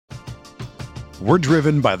We're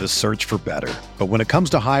driven by the search for better. But when it comes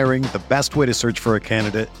to hiring, the best way to search for a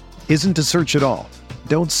candidate isn't to search at all.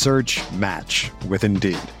 Don't search, match with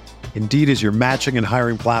Indeed. Indeed is your matching and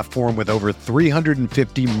hiring platform with over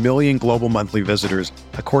 350 million global monthly visitors,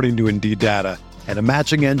 according to Indeed data, and a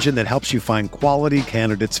matching engine that helps you find quality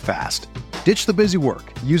candidates fast. Ditch the busy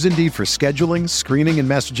work. Use Indeed for scheduling, screening, and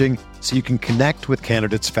messaging so you can connect with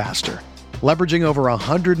candidates faster. Leveraging over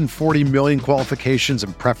 140 million qualifications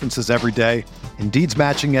and preferences every day, Indeed's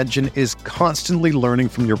matching engine is constantly learning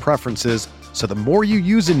from your preferences, so the more you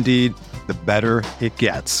use Indeed, the better it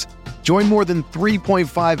gets. Join more than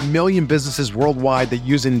 3.5 million businesses worldwide that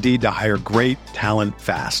use Indeed to hire great talent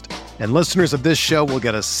fast. And listeners of this show will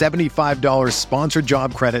get a $75 sponsored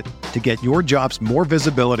job credit to get your jobs more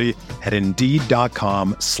visibility at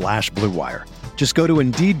Indeed.com/Blue Wire. Just go to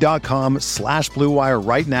Indeed.com/Blue Wire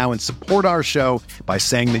right now and support our show by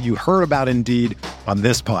saying that you heard about Indeed on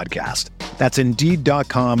this podcast. That's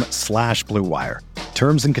Indeed.com/Blue Wire.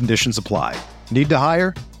 Terms and conditions apply. Need to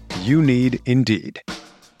hire? You need Indeed.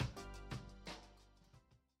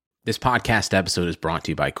 This podcast episode is brought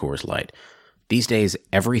to you by Coors Light. These days,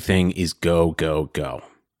 everything is go, go, go.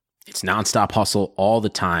 It's nonstop hustle all the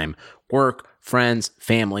time. Work, friends,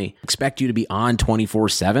 family expect you to be on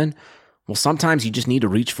 24/7. Well, sometimes you just need to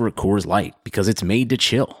reach for a Coors Light because it's made to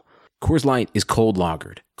chill. Coors Light is cold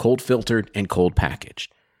lagered, cold filtered, and cold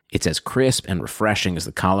packaged. It's as crisp and refreshing as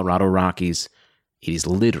the Colorado Rockies. It is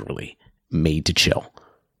literally made to chill.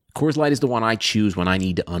 Coors Light is the one I choose when I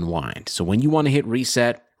need to unwind. So when you want to hit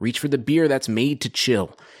reset, reach for the beer that's made to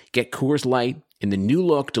chill. Get Coors Light in the new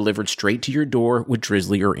look delivered straight to your door with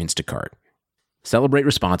Drizzly or Instacart. Celebrate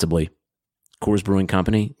responsibly. Coors Brewing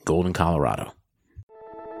Company, Golden, Colorado.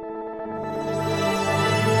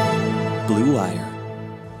 Blue Wire.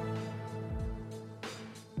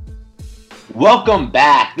 Welcome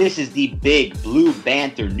back. This is the Big Blue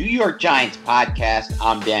Banter New York Giants podcast.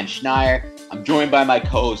 I'm Dan Schneier. I'm joined by my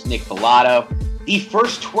co-host Nick Pilato. The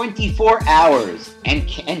first 24 hours and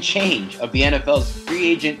change of the NFL's free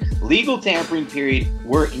agent legal tampering period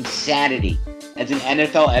were insanity. As an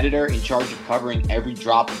NFL editor in charge of covering every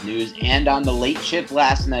drop of news and on the late shift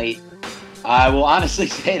last night, I will honestly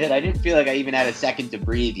say that I didn't feel like I even had a second to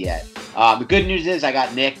breathe yet. The good news is I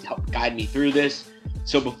got Nick to help guide me through this.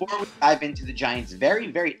 So before we dive into the Giants' very,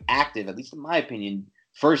 very active, at least in my opinion,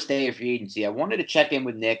 first day of free agency, I wanted to check in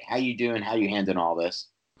with Nick. How you doing? How you handling all this?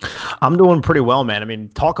 I'm doing pretty well, man. I mean,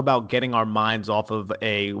 talk about getting our minds off of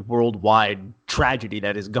a worldwide tragedy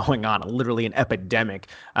that is going on, literally an epidemic.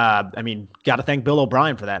 I mean, got to thank Bill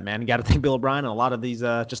O'Brien for that, man. Got to thank Bill O'Brien and a lot of these,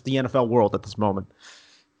 just the NFL world at this moment.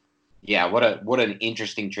 Yeah, what an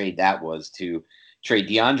interesting trade that was to trade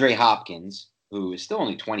DeAndre Hopkins, who is still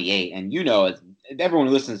only 28. And you know, everyone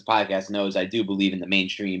who listens to this podcast knows I do believe in the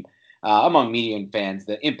mainstream, among media and fans,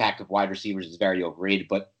 the impact of wide receivers is very overrated.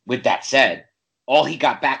 But with that said, all he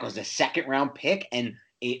got back was a second-round pick and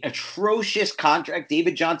an atrocious contract.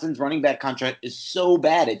 David Johnson's running back contract is so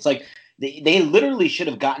bad. It's like they literally should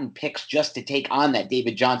have gotten picks just to take on that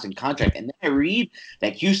David Johnson contract. And then I read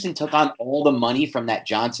that Houston took on all the money from that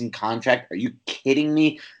Johnson contract. Are you kidding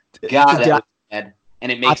me? God, that was bad.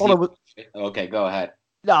 And it makes me... Okay, go ahead.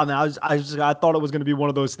 No, man, I thought it was going to be one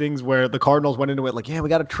of those things where the Cardinals went into it like, yeah, we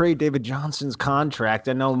got to trade David Johnson's contract.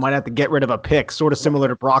 I know we might have to get rid of a pick, sort of similar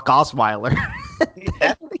to Brock Osweiler.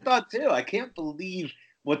 That's what I thought too. I can't believe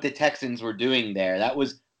what the Texans were doing there. That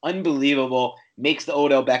was unbelievable. Makes the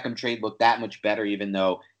Odell Beckham trade look that much better, even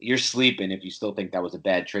though you're sleeping if you still think that was a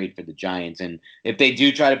bad trade for the Giants. And if they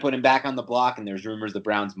do try to put him back on the block, and there's rumors the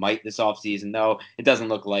Browns might this offseason, though, it doesn't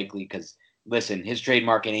look likely because – listen, his trade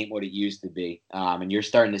market ain't what it used to be, and you're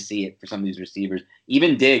starting to see it for some of these receivers.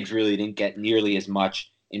 Even Diggs really didn't get nearly as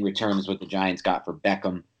much in return as what the Giants got for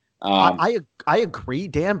Beckham. I agree,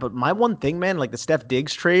 Dan, but my one thing, man, like the Steph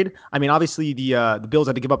Diggs trade, I mean, obviously the Bills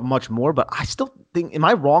had to give up much more, but I still think, am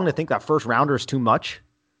I wrong to think that first rounder is too much?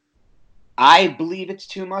 I believe it's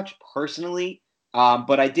too much personally,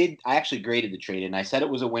 but I actually graded the trade, and I said it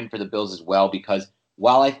was a win for the Bills as well because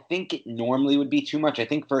while I think it normally would be too much, I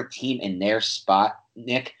think for a team in their spot,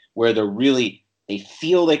 Nick, where they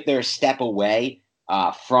feel like they're a step away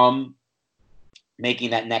from making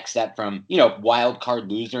that next step from, wild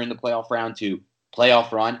card loser in the playoff round to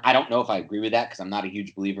playoff run. I don't know if I agree with that because I'm not a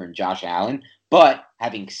huge believer in Josh Allen. But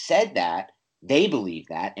having said that, they believe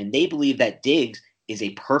that, and they believe that Diggs is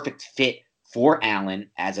a perfect fit for Allen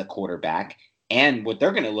as a quarterback. And what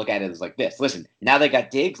they're going to look at it is like this. Listen, now they got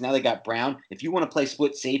Diggs, now they got Brown. If you want to play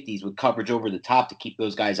split safeties with coverage over the top to keep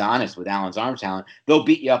those guys honest with Allen's arm talent, they'll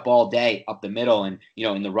beat you up all day up the middle and,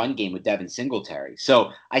 in the run game with Devin Singletary.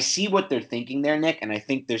 So I see what they're thinking there, Nick, and I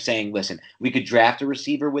think they're saying, listen, we could draft a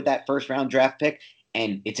receiver with that first-round draft pick,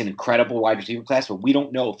 and it's an incredible wide receiver class, but we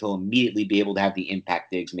don't know if he'll immediately be able to have the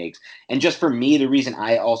impact Diggs makes. And just for me, the reason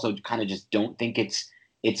I also kind of just don't think it's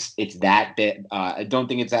that bit. I don't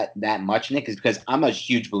think it's that much, Nick, is because I'm a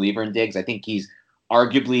huge believer in Diggs. I think he's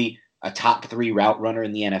arguably a top 3 route runner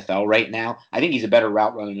in the NFL right now. I think he's a better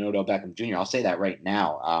route runner than Odell Beckham Jr. I'll say that right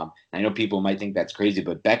now. I know people might think that's crazy,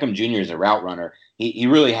 but Beckham Jr. is a route runner. He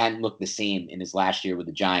really hadn't looked the same in his last year with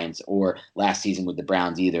the Giants or last season with the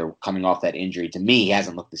Browns either, coming off that injury. To me, he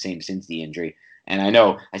hasn't looked the same since the injury. And I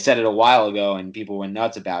know I said it a while ago and people went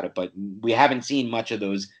nuts about it, but we haven't seen much of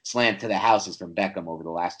those slant to the houses from Beckham over the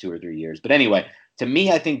last 2 or 3 years. But anyway, to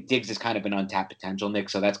me, I think Diggs is kind of an untapped potential, Nick.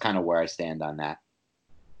 So that's kind of where I stand on that.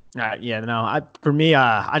 For me,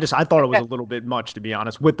 I thought it was a little bit much, to be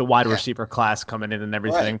honest, with the wide receiver class coming in and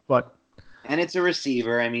everything. Right. And it's a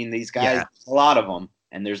receiver. I mean, these guys, a lot of them,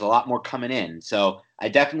 and there's a lot more coming in. So I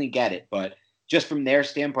definitely get it. But just from their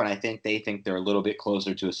standpoint, I think they think they're a little bit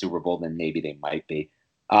closer to a Super Bowl than maybe they might be.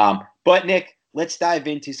 But, Nick, let's dive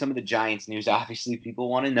into some of the Giants news. Obviously, people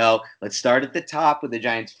want to know. Let's start at the top with the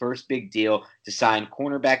Giants' first big deal to sign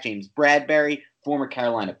cornerback James Bradberry, former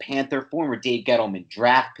Carolina Panther, former Dave Gettleman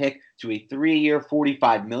draft pick, to a 3-year,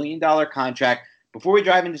 $45 million contract. Before we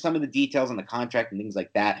dive into some of the details on the contract and things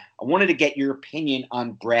like that, I wanted to get your opinion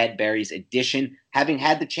on Bradberry's addition, having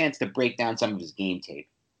had the chance to break down some of his game tape.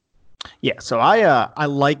 Yeah, so I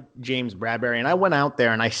like James Bradberry, and I went out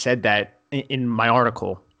there and I said that in my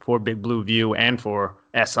article for Big Blue View and for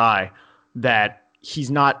SI that he's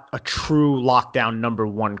not a true lockdown number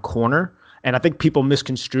 1 corner. And I think people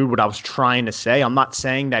misconstrued what I was trying to say. I'm not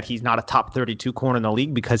saying that he's not a top 32 corner in the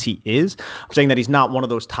league, because he is. I'm saying that he's not one of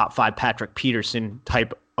those top 5 Patrick Peterson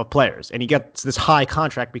type of players. And he gets this high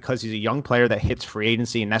contract because he's a young player that hits free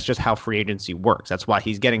agency, and that's just how free agency works. That's why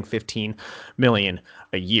he's getting $15 million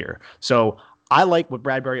a year. So I like what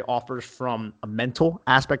Bradberry offers from a mental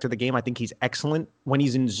aspect of the game. I think he's excellent when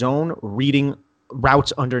he's in zone, reading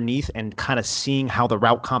routes underneath and kind of seeing how the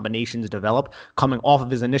route combinations develop, coming off of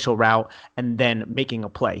his initial route and then making a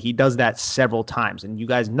play. He does that several times. And you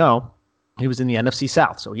guys know he was in the NFC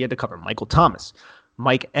South, so he had to cover Michael Thomas,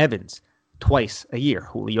 Mike Evans twice a year,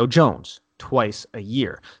 Julio Jones twice a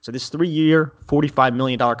year. So this 3-year, $45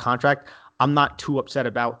 million contract, I'm not too upset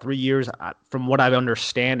about. 3 years. From what I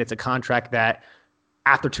understand, it's a contract that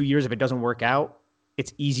after 2 years, if it doesn't work out,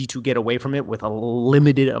 it's easy to get away from it with a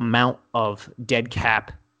limited amount of dead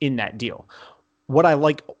cap in that deal. What I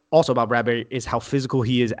like also about Bradberry is how physical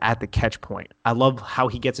he is at the catch point. I love how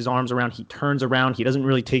he gets his arms around. He turns around. He doesn't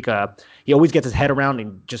really he always gets his head around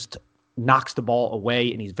and just knocks the ball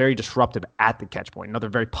away, and he's very disruptive at the catch point. Another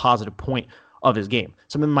very positive point of his game.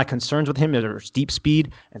 Some of my concerns with him is deep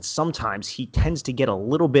speed, and sometimes he tends to get a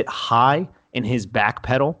little bit high in his back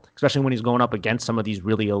pedal, especially when he's going up against some of these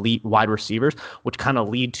really elite wide receivers, which kind of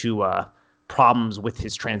lead to problems with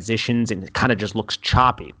his transitions, and it kind of just looks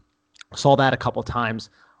choppy. Saw that a couple times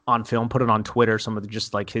on film, put it on Twitter, some of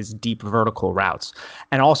just like his deep vertical routes.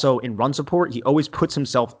 And also in run support, he always puts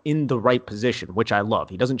himself in the right position, which I love.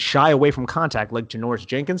 He doesn't shy away from contact like Janoris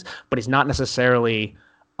Jenkins, but he's not necessarily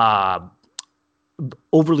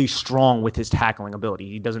overly strong with his tackling ability.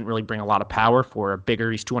 He doesn't really bring a lot of power for a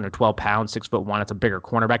bigger, he's 212 pounds, 6'1". It's a bigger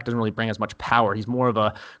cornerback. Doesn't really bring as much power. He's more of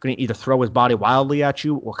a going to either throw his body wildly at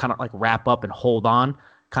you or kind of like wrap up and hold on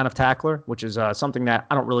kind of tackler, which is something that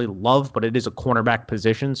I don't really love, but it is a cornerback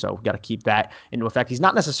position. So we've got to keep that into effect. He's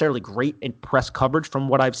not necessarily great in press coverage from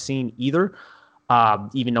what I've seen either,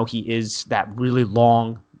 even though he is that really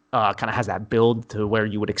long, kind of has that build to where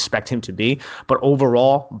you would expect him to be. But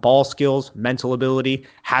overall, ball skills, mental ability,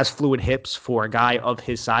 has fluid hips for a guy of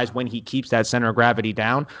his size when he keeps that center of gravity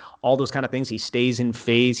down. All those kind of things. He stays in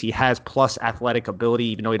phase. He has plus athletic ability,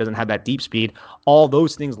 even though he doesn't have that deep speed. All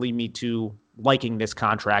those things lead me to liking this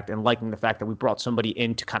contract and liking the fact that we brought somebody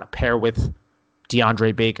in to kind of pair with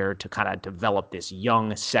DeAndre Baker to kind of develop this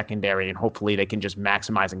young secondary, and hopefully they can just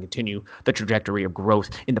maximize and continue the trajectory of growth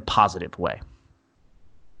in the positive way.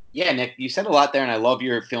 Yeah, Nick, you said a lot there, and I love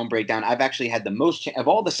your film breakdown. I've actually had the most of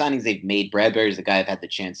all the signings they've made. Bradberry is the guy I've had the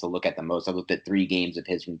chance to look at the most. I looked at 3 games of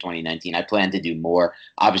his from 2019. I plan to do more,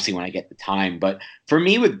 obviously, when I get the time. But for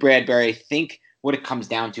me with Bradberry, I think what it comes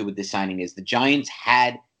down to with this signing is the Giants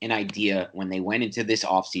had an idea when they went into this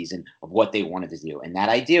offseason of what they wanted to do. And that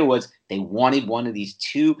idea was they wanted one of these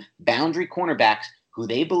 2 boundary cornerbacks who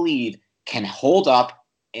they believe can hold up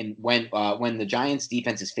and when the Giants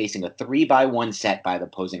defense is facing a 3-by-1 set by the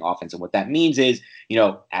opposing offense. And what that means is,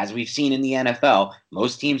 as we've seen in the NFL,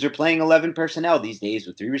 most teams are playing 11 personnel these days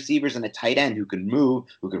with 3 receivers and a tight end who can move,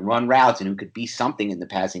 who can run routes, and who could be something in the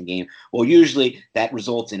passing game. Well, usually that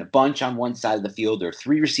results in a bunch on one side of the field, or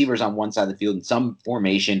 3 receivers on one side of the field in some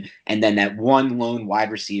formation, and then that one lone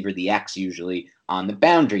wide receiver, the X usually, on the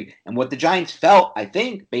boundary. And what the Giants felt, I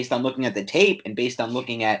think, based on looking at the tape and based on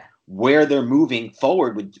looking at where they're moving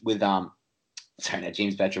forward with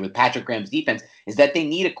James Bettcher, with Patrick Graham's defense, is that they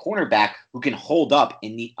need a cornerback who can hold up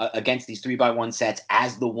in the against these 3-by-1 sets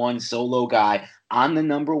as the one solo guy on the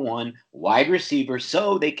number 1 wide receiver,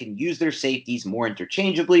 so they can use their safeties more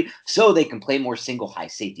interchangeably, so they can play more single high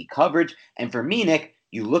safety coverage. And for me, Nick,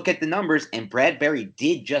 you look at the numbers, and Bradbury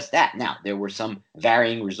did just that. Now, there were some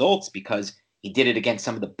varying results because he did it against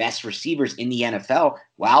some of the best receivers in the NFL.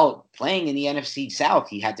 While playing in the NFC South,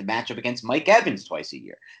 he had to match up against Mike Evans twice a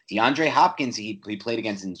year. DeAndre Hopkins, he played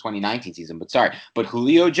against in the 2019 season, but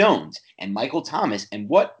Julio Jones and Michael Thomas. And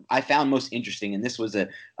what I found most interesting, and this was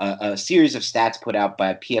a series of stats put out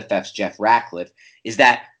by PFF's Jeff Ratcliffe, is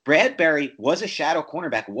that Bradbury was a shadow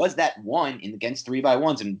cornerback, was that one against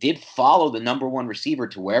 3-by-1s, and did follow the number 1 receiver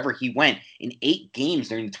to wherever he went in 8 games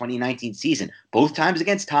during the 2019 season. Both times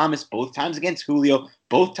against Thomas, both times against Julio,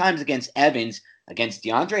 both times against Evans, against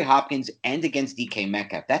DeAndre Hopkins, and against DK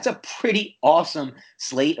Metcalf. That's a pretty awesome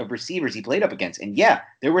slate of receivers he played up against. And yeah,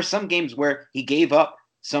 there were some games where he gave up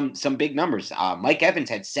some big numbers. Mike Evans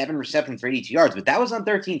had 7 receptions for 82 yards, but that was on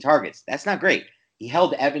 13 targets. That's not great. He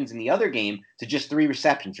held Evans in the other game to just 3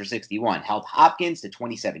 receptions for 61. Held Hopkins to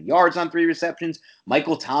 27 yards on 3 receptions.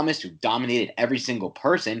 Michael Thomas, who dominated every single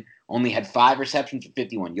person, only had 5 receptions for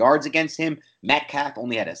 51 yards against him. Metcalf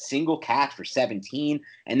only had a single catch for 17.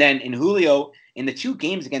 And then in Julio, in the 2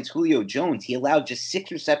 games against Julio Jones, he allowed just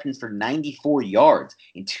 6 receptions for 94 yards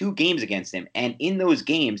in 2 games against him. And in those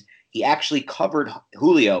games, he actually covered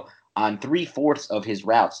Julio on 3/4 of his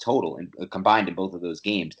routes total and combined in both of those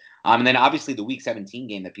games. And then obviously the Week 17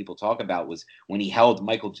 game that people talk about was when he held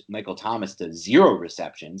Michael Thomas to 0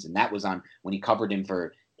 receptions, and that was on when he covered him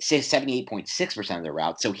for 78.6% of the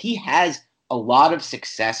routes. So he has a lot of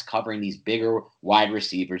success covering these bigger wide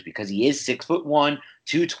receivers because he is 6'1",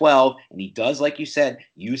 212, and he does, like you said,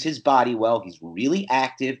 use his body well. He's really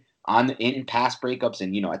active in pass breakups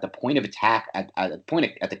and at the point of attack, at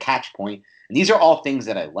the catch point. And these are all things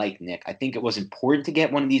that I like, Nick. I think it was important to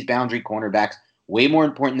get one of these boundary cornerbacks, way more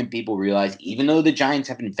important than people realize, even though the Giants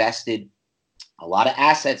have invested a lot of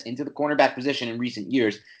assets into the cornerback position in recent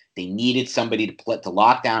years. They needed somebody to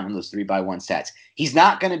lock down on those 3-by-1 sets. He's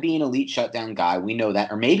not going to be an elite shutdown guy. We know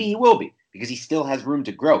that. Or maybe he will be because he still has room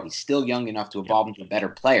to grow. He's still young enough to evolve into a better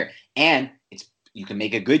player. And you can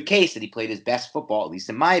make a good case that he played his best football, at least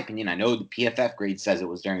in my opinion. I know the PFF grade says it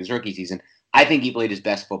was during his rookie season. I think he played his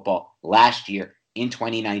best football last year in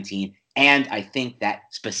 2019. And I think that,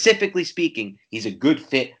 specifically speaking, he's a good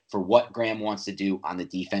fit for what Graham wants to do on the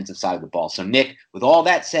defensive side of the ball. So, Nick, with all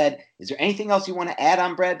that said, is there anything else you want to add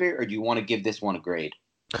on Bradbury, or do you want to give this one a grade?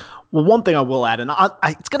 Well, one thing I will add, and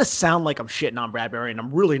it's going to sound like I'm shitting on Bradbury, and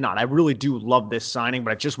I'm really not. I really do love this signing,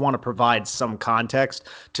 but I just want to provide some context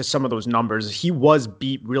to some of those numbers. He was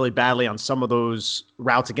beat really badly on some of those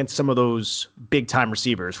routes against some of those big-time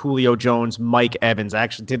receivers, Julio Jones, Mike Evans. I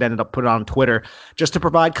actually did end up putting it on Twitter just to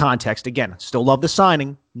provide context. Again, still love the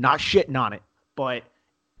signing, not shitting on it, but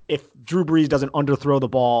if Drew Brees doesn't underthrow the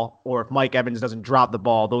ball or if Mike Evans doesn't drop the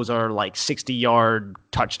ball, those are like 60-yard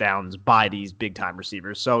touchdowns by these big-time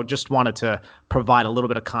receivers. So just wanted to provide a little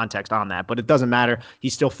bit of context on that. But it doesn't matter. He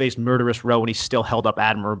still faced murderous row, and he still held up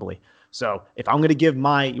admirably. So if I'm going to give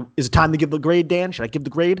is it time to give the grade, Dan? Should I give the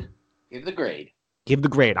grade? Give the grade. Give the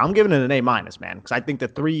grade. I'm giving it an A-, man, because I think the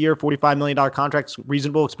 3-year, $45 million contract is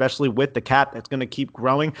reasonable, especially with the cap that's going to keep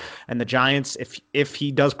growing. And the Giants, if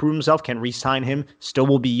he does prove himself, can re-sign him, still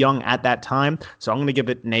will be young at that time. So I'm going to give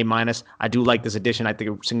it an A-. I do like this addition. I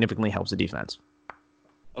think it significantly helps the defense.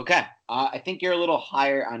 Okay. I think you're a little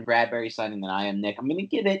higher on Bradbury signing than I am, Nick. I'm going to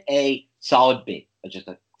give it a solid B, just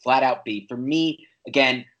a flat-out B. For me,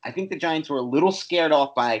 again, I think the Giants were a little scared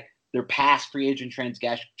off by their past free agent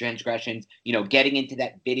transgressions, getting into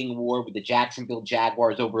that bidding war with the Jacksonville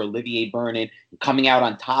Jaguars over Olivier Vernon, coming out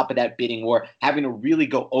on top of that bidding war, having to really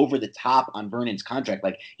go over the top on Vernon's contract.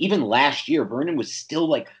 Like, even last year, Vernon was still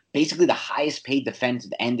like basically the highest paid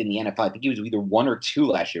defensive end in the NFL. I think he was either 1 or 2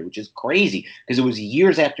 last year, which is crazy because it was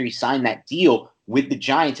years after he signed that deal with the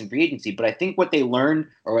Giants in free agency. But I think what they learned,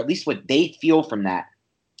 or at least what they feel from that,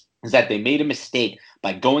 is that they made a mistake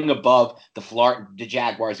by going above the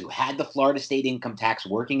Jaguars, who had the Florida state income tax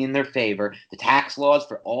working in their favor. The tax laws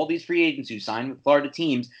for all these free agents who sign with Florida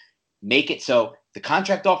teams make it so the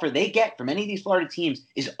contract offer they get from any of these Florida teams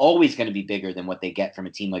is always going to be bigger than what they get from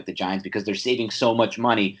a team like the Giants, because they're saving so much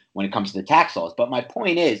money when it comes to the tax laws. But my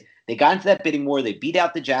point is, they got into that bidding war, they beat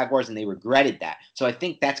out the Jaguars, and they regretted that. So I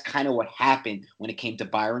think that's kind of what happened when it came to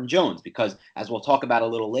Byron Jones, because as we'll talk about a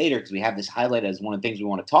little later, because we have this highlighted as one of the things we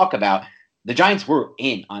want to talk about, the Giants were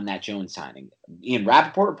in on that Jones signing. Ian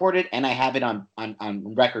Rappaport reported, and I have it on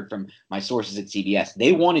record from my sources at CBS.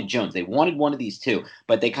 They wanted Jones. They wanted one of these two,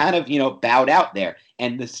 but they kind of, bowed out there.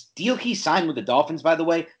 And the deal he signed with the Dolphins, by the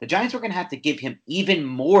way, the Giants were going to have to give him even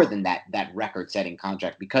more than that record-setting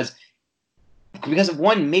contract because of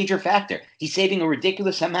one major factor. He's saving a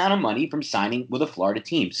ridiculous amount of money from signing with a Florida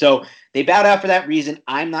team. So they bowed out for that reason.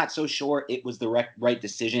 I'm not so sure it was the right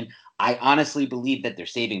decision. I honestly believe that they're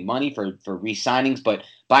saving money for re-signings, but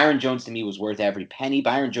Byron Jones to me was worth every penny.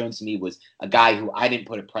 Byron Jones to me was a guy who I didn't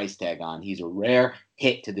put a price tag on. He's a rare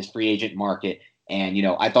hit to this free agent market, and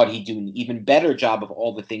I thought he'd do an even better job of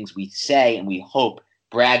all the things we say and we hope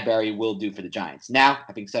Bradbury will do for the Giants. Now,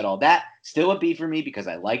 having said all that, still a B for me because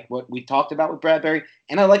I like what we talked about with Bradbury,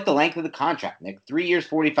 and I like the length of the contract, Nick. 3 years,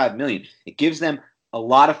 $45 million. It gives them a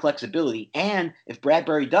lot of flexibility, and if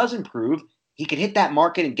Bradbury does improve, he could hit that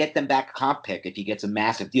market and get them back a comp pick if he gets a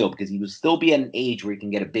massive deal, because he will still be at an age where he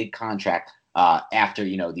can get a big contract after,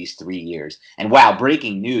 these 3 years. And wow,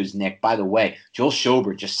 breaking news, Nick, by the way, Joel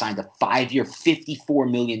Schobert just signed a 5-year,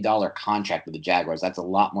 $54 million contract with the Jaguars. That's a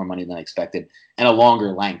lot more money than I expected and a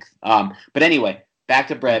longer length. But anyway, back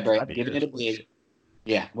to Bradbury, giving it a B.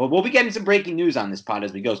 Yeah, well, we'll be getting some breaking news on this pod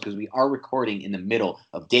as we go, because we are recording in the middle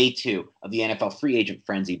of day 2 of the NFL free agent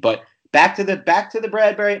frenzy. But back to the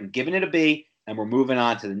Bradbury, I'm giving it a B. And we're moving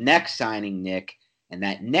on to the next signing, Nick. And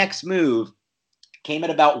that next move came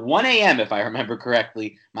at about 1 a.m., if I remember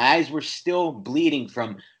correctly. My eyes were still bleeding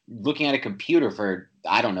from looking at a computer for,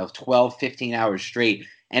 12, 15 hours straight.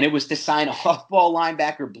 And it was to sign off-ball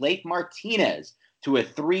linebacker Blake Martinez to a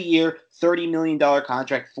 3-year, $30 million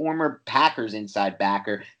contract, former Packers inside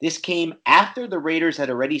backer. This came after the Raiders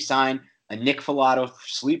had already signed a Nick Filato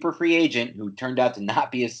sleeper free agent who turned out to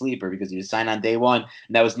not be a sleeper because he was signed on day one,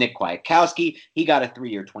 and that was Nick Kwiatkowski. He got a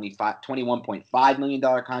 3-year, $21.5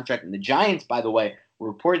 million contract, and the Giants, by the way,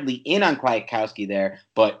 were reportedly in on Kwiatkowski there,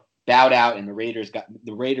 but bowed out, and the Raiders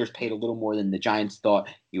paid a little more than the Giants thought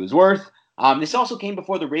he was worth. This also came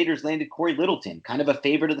before the Raiders landed Corey Littleton, kind of a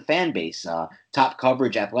favorite of the fan base, top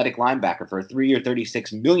coverage athletic linebacker for a 3-year,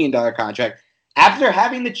 $36 million contract. After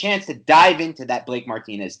having the chance to dive into that Blake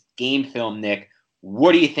Martinez game film, Nick,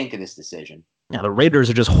 what do you think of this decision? Yeah, the Raiders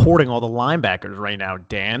are just hoarding all the linebackers right now,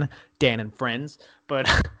 Dan and friends. But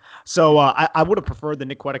so I would have preferred the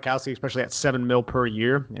Nick Kwiatkowski, especially at $7 million per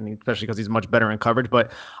year, and especially because he's much better in coverage.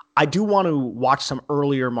 But I do want to watch some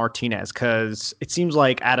earlier Martinez, because it seems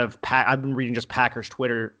like I've been reading just Packers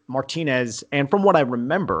Twitter, Martinez, and from what I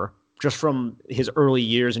remember, just from his early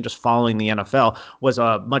years and just following the NFL, was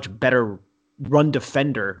a much better run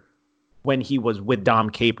defender when he was with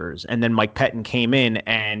Dom Capers, and then Mike Pettin came in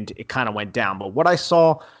and it kind of went down. But what I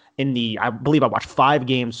saw I believe I watched 5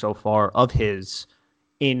 games so far of his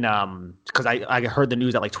because I heard the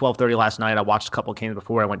news at like 12:30 last night. I watched a couple of games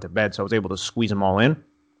before I went to bed, so I was able to squeeze them all in.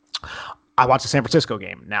 I watched the San Francisco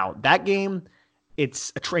game. Now that game,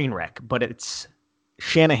 it's a train wreck, but it's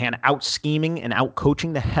Shanahan out scheming and out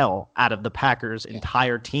coaching the hell out of the Packers'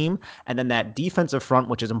 entire team. And then that defensive front,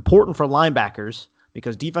 which is important for linebackers,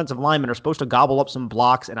 because defensive linemen are supposed to gobble up some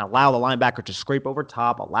blocks and allow the linebacker to scrape over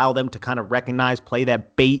top, allow them to kind of recognize, play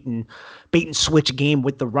that bait and switch game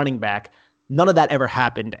with the running back. None of that ever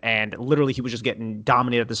happened. And literally he was just getting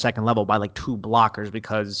dominated at the second level by like 2 blockers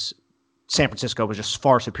because San Francisco was just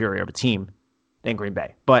far superior of a team than Green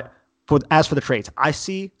Bay. But as for the traits, I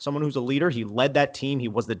see someone who's a leader. He led that team. He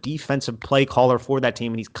was the defensive play caller for that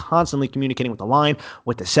team, and he's constantly communicating with the line,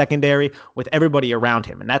 with the secondary, with everybody around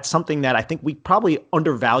him. And that's something that I think we probably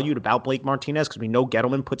undervalued about Blake Martinez, because we know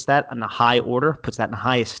Gettleman puts that in the high order, puts that in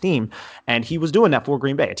high esteem, and he was doing that for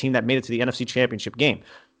Green Bay, a team that made it to the NFC Championship game.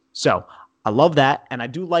 So I love that, and I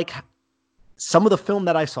do like some of the film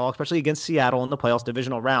that I saw, especially against Seattle in the playoffs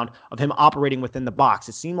divisional round, of him operating within the box.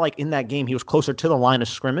 It seemed like in that game he was closer to the line of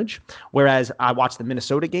scrimmage, whereas I watched the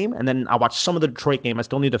Minnesota game, and then I watched some of the Detroit game. I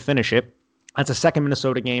still need to finish it. That's the second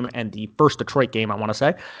Minnesota game and the first Detroit game, I want to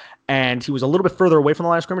say. And he was a little bit further away from the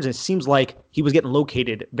line of scrimmage, and it seems like he was getting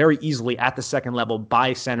located very easily at the second level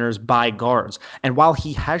by centers, by guards. And while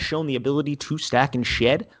he has shown the ability to stack and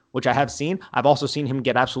shed, which I have seen, I've also seen him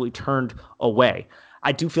get absolutely turned away.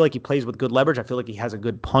 I do feel like he plays with good leverage. I feel like he has a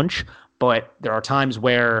good punch, but there are times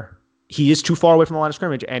where he is too far away from the line of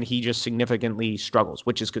scrimmage and he just significantly struggles,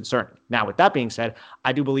 which is concerning. Now, with that being said,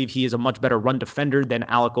 I do believe he is a much better run defender than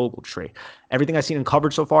Alec Ogletree. Everything I've seen in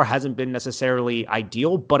coverage so far hasn't been necessarily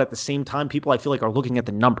ideal, but at the same time, people I feel like are looking at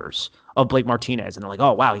the numbers of Blake Martinez and they're like,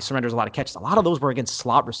 oh, wow, he surrenders a lot of catches. A lot of those were against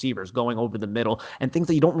slot receivers going over the middle and things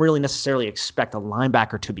that you don't really necessarily expect a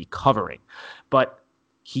linebacker to be covering. But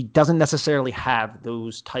he doesn't necessarily have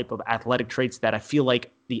those type of athletic traits that I feel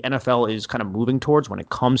like the NFL is kind of moving towards when it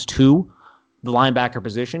comes to the linebacker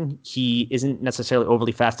position. He isn't necessarily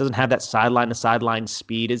overly fast, doesn't have that sideline to sideline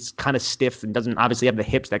speed, is kind of stiff and doesn't obviously have the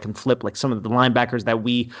hips that can flip like some of the linebackers that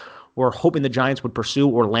we were hoping the Giants would pursue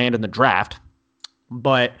or land in the draft.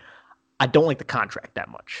 But I don't like the contract that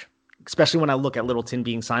much, especially when I look at Littleton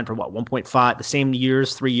being signed for 1.5, the same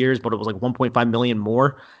years, 3 years, but it was like 1.5 million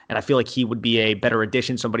more. And I feel like he would be a better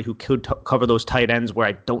addition, somebody who could cover those tight ends where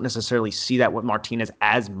I don't necessarily see that with Martinez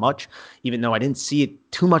as much, even though I didn't see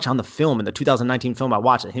it too much on the film. In the 2019 film I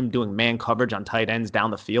watched, him doing man coverage on tight ends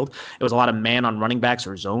down the field. It was a lot of man on running backs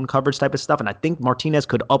or zone coverage type of stuff. And I think Martinez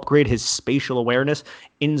could upgrade his spatial awareness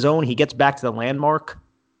in zone. He gets back to the landmark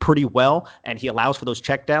pretty well, and he allows for those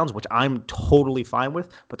checkdowns, which I'm totally fine with.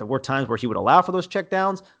 But there were times where he would allow for those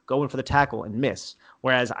checkdowns, go in for the tackle, and miss.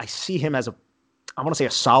 Whereas I see him as a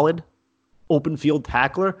solid open field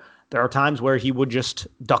tackler. There are times where he would just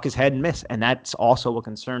duck his head and miss, and that's also a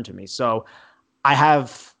concern to me. So I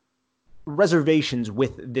have reservations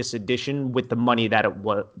with this addition, with the money that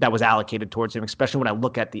was allocated towards him, especially when I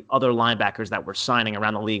look at the other linebackers that were signing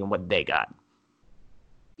around the league and what they got.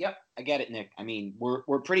 Yep, I get it, Nick. I mean,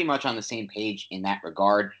 we're pretty much on the same page in that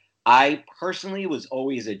regard. I personally was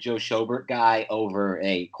always a Joe Schobert guy over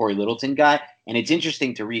a Corey Littleton guy, and it's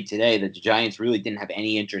interesting to read today that the Giants really didn't have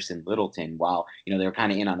any interest in Littleton while, they were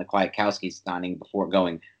kind of in on the Kwiatkowski signing before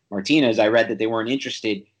going Martinez. I read that they weren't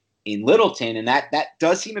interested in Littleton, and that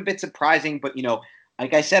does seem a bit surprising, but,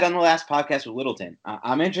 like I said on the last podcast with Littleton,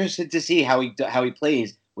 I'm interested to see how he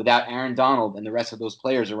plays without Aaron Donald and the rest of those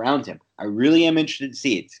players around him. I really am interested to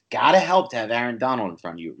see. It's got to help to have Aaron Donald in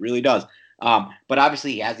front of you. It really does. But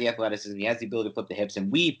obviously he has the athleticism. He has the ability to flip the hips. And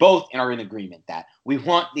we both are in agreement that we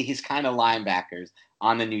want these kind of linebackers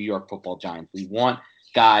on the New York Football Giants. We want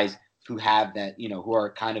guys who have that, who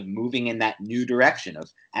are kind of moving in that new direction of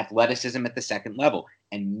athleticism at the second level.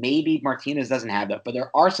 And maybe Martinez doesn't have that. But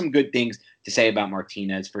there are some good things to say about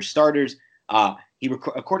Martinez. For starters,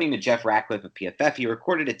 according to Jeff Ratcliffe of PFF, he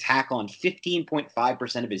recorded a tackle on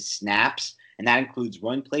 15.5% of his snaps, and that includes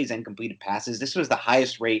run plays and completed passes. This was the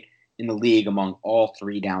highest rate in the league among all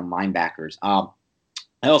three down linebackers. I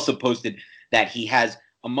also posted that he has,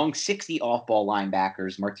 among 60 off-ball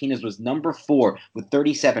linebackers, Martinez was number 4 with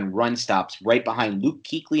 37 run stops, right behind Luke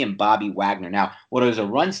Kuechly and Bobby Wagner. Now, what is a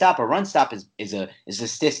run stop? A run stop is a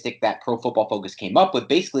statistic that Pro Football Focus came up with,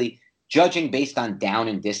 basically judging based on down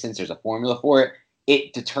and distance. There's a formula for it.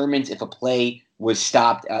 It determines if a play was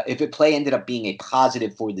stopped, if a play ended up being a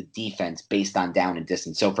positive for the defense based on down and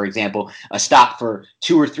distance. So, for example, a stop for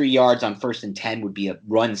 2 or 3 yards on 1st and 10 would be a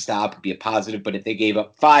run stop, would be a positive. But if they gave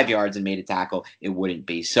up 5 yards and made a tackle, it wouldn't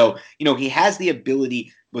be. So, he has the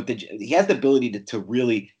ability to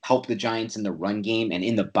really help the Giants in the run game and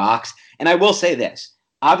in the box. And I will say this.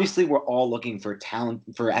 Obviously, we're all looking for talent,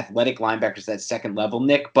 for athletic linebackers at second level,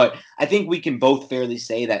 Nick, but I think we can both fairly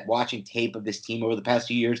say that watching tape of this team over the past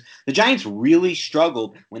few years, the Giants really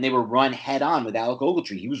struggled when they were run head on with Alec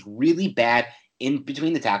Ogletree. He was really bad in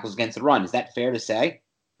between the tackles against the run. Is that fair to say?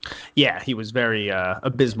 Yeah, he was very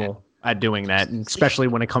abysmal at doing that, and especially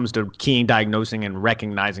when it comes to keying, diagnosing, and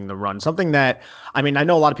recognizing the run. Something that, I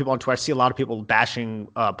know a lot of people on Twitter, I see a lot of people bashing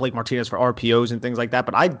Blake Martinez for RPOs and things like that,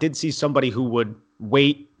 but I did see somebody who would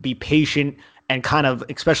wait, be patient, and kind of,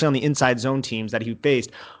 especially on the inside zone teams that he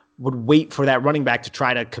faced, would wait for that running back to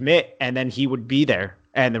try to commit, and then he would be there,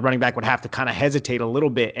 and the running back would have to kind of hesitate a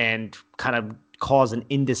little bit and kind of cause an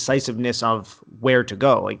indecisiveness of where to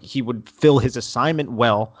go. Like, he would fill his assignment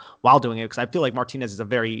well while doing it, because I feel like Martinez is a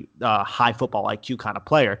very high football IQ kind of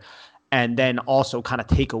player, and then also kind of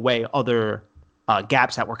take away other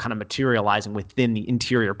gaps that were kind of materializing within the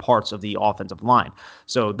interior parts of the offensive line.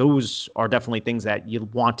 So those are definitely things that you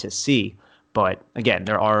want to see. But again,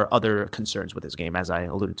 there are other concerns with his game, as I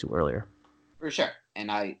alluded to earlier. For sure.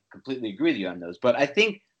 And I completely agree with you on those. But I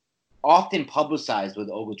think often publicized with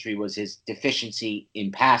Ogletree was his deficiency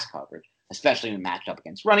in pass coverage, especially when matched up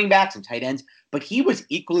against running backs and tight ends. But he was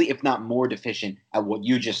equally, if not more, deficient at what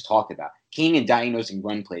you just talked about. king in diagnosing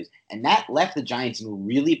run plays. And that left the Giants in a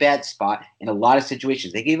really bad spot in a lot of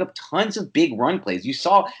situations. They gave up tons of big run plays. You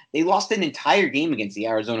saw they lost an entire game against the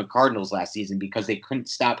Arizona Cardinals last season because they couldn't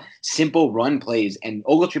stop simple run plays. And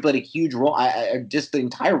Ogletree played a huge role. Just the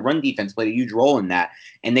entire run defense played a huge role in that.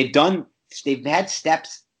 And they've had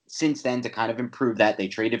steps since then to kind of improve that. They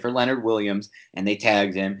traded for Leonard Williams and they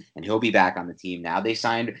tagged him, and he'll be back on the team now. They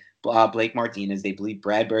signed Blake Martinez. They believe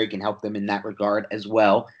Bradbury can help them in that regard as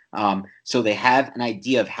well. So they have an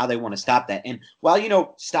idea of how they want to stop that. And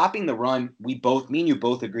while, stopping the run, me and you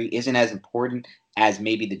both agree, isn't as important as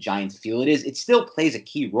maybe the Giants feel it is, it still plays a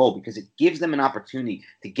key role because it gives them an opportunity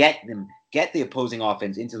to get the opposing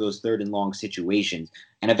offense into those third and long situations.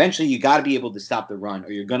 And eventually you got to be able to stop the run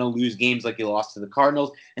or you're going to lose games like you lost to the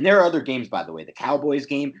Cardinals. And there are other games, by the way, the Cowboys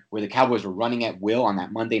game where the Cowboys were running at will on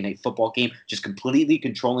that Monday Night Football game, just completely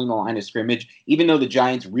controlling the line of scrimmage, even though the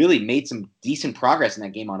Giants really made some decent progress in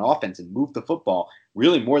that game on offense and moved the football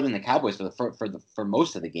really more than the Cowboys for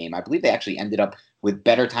most of the game. I believe they actually ended up with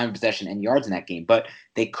better time of possession and yards in that game, but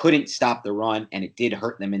they couldn't stop the run, and it did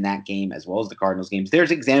hurt them in that game as well as the Cardinals games.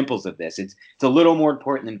 There's examples of this. It's a little more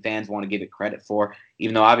important than fans want to give it credit for,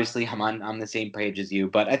 even though obviously I'm on the same page as you.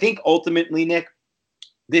 But I think ultimately, Nick,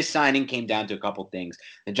 this signing came down to a couple things.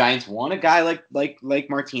 The Giants want a guy like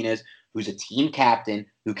Martinez, who's a team captain,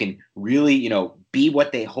 who can really, be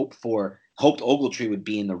what they hoped Ogletree would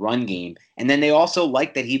be in the run game. And then they also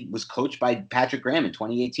like that he was coached by Patrick Graham in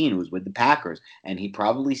 2018, who was with the Packers. And he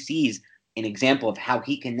probably sees an example of how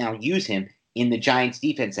he can now use him in the Giants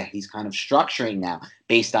defense that he's kind of structuring now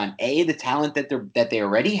based on the talent that they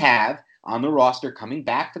already have on the roster coming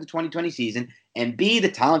back for the 2020 season, and B, the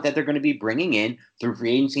talent that they're going to be bringing in through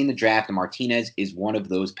free agency in the draft. And Martinez is one of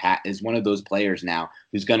those players now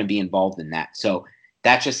who's going to be involved in that. So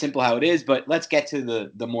that's just simple how it is. But let's get to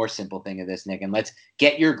the more simple thing of this, Nick, and let's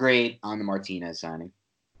get your grade on the Martinez signing.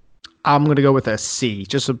 I'm going to go with a C,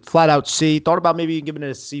 just a flat out C. Thought about maybe giving it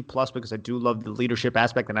a C plus because I do love the leadership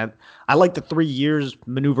aspect. And I like the 3 years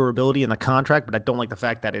maneuverability in the contract, but I don't like the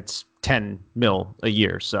fact that it's $10 million a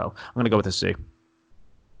year. So I'm going to go with a C.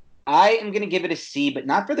 I am going to give it a C, but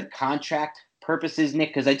not for the contract purposes, Nick,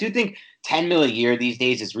 because I do think $10 million a year these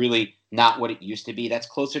days is really not what it used to be. That's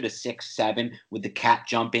closer to 6-7 with the cap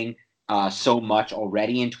jumping so much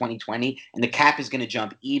already in 2020, and the cap is going to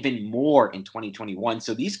jump even more in 2021.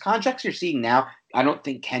 So these contracts you're seeing now, I don't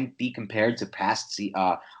think can be compared to past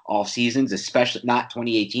off seasons, especially not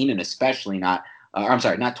 2018 and especially not,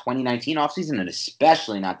 not 2019 off season and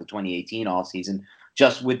especially not the 2018 off season.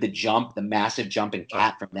 Just with the massive jump in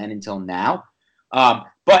cap from then until now.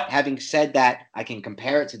 But having said that, I can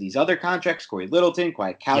compare it to these other contracts: Corey Littleton,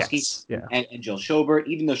 Kwiatkowski, and Joe Schobert.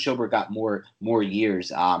 Even though Schobert got more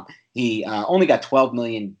years, he only got $12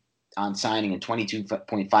 million on signing and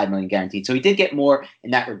 $22.5 million guaranteed. So he did get more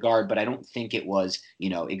in that regard, but I don't think it was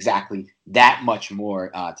exactly that much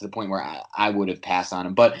more to the point where I would have passed on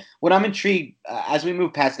him. But what I'm intrigued as we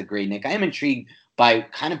move past the grade, Nick, I am intrigued by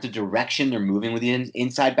kind of the direction they're moving with the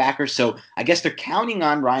inside backers. So I guess they're counting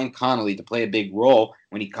on Ryan Connolly to play a big role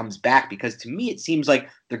when he comes back, because to me it seems like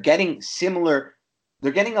they're getting similar.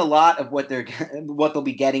 They're getting a lot of what they'll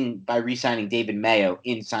be getting by re-signing David Mayo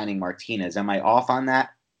in signing Martinez. Am I off on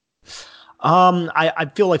that?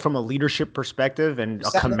 I feel like from a leadership perspective and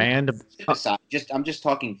a command. I'm just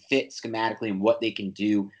talking fit schematically and what they can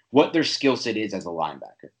do, what their skill set is as a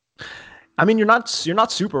linebacker. I mean, you're not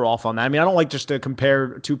super off on that. I mean, I don't like just to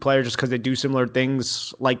compare two players just because they do similar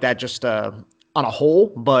things like that just on a whole,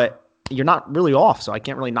 but you're not really off, so I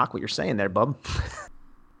can't really knock what you're saying there, bub.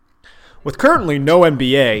 With currently no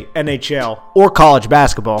NBA, NHL, or college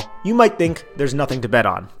basketball, you might think there's nothing to bet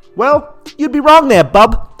on. Well, you'd be wrong there,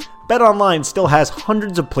 bub. BetOnline still has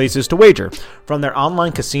hundreds of places to wager, from their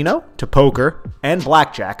online casino to poker and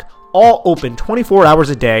blackjack, all open 24 hours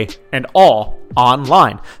a day and all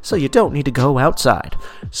online, so you don't need to go outside.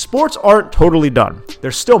 Sports aren't totally done.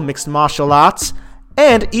 There's still mixed martial arts,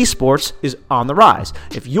 and esports is on the rise.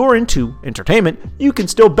 If you're into entertainment, you can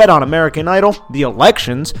still bet on American Idol, the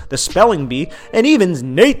elections, the spelling bee, and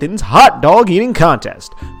even Nathan's hot dog eating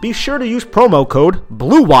contest. Be sure to use promo code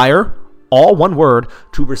BLUEWIRE, all one word,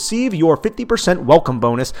 to receive your 50% welcome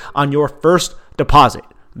bonus on your first deposit.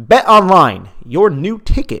 BetOnline, your new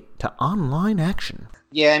ticket to online action.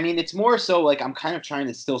 Yeah, I mean, it's more so like I'm kind of trying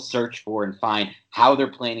to still search for and find how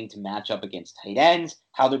they're planning to match up against tight ends,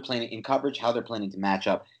 how they're planning in coverage, how they're planning to match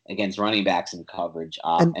up against running backs in coverage.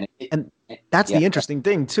 And that's the interesting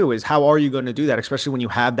thing, too, is how are you going to do that, especially when you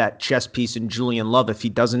have that chess piece in Julian Love if they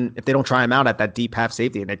don't try him out at that deep half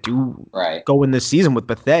safety, and they do go in this season with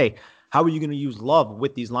Bethea. how are you going to use Love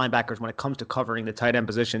with these linebackers when it comes to covering the tight end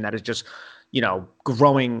position that is just,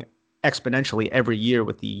 growing exponentially every year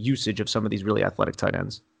with the usage of some of these really athletic tight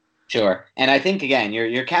ends? Sure. And I think, again,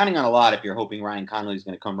 you're counting on a lot if you're hoping Ryan Connolly is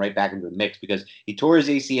going to come right back into the mix, because he tore his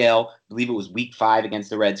ACL, I believe it was week 5 against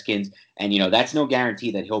the Redskins. And, that's no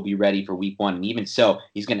guarantee that he'll be ready for week 1. And even so,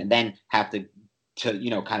 he's going to then have to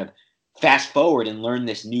kind of fast forward and learn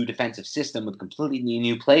this new defensive system with completely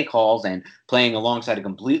new play calls and playing alongside a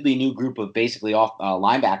completely new group of basically off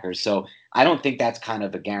linebackers. So I don't think that's kind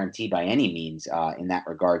of a guarantee by any means in that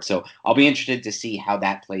regard. So I'll be interested to see how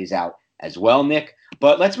that plays out as well, Nick.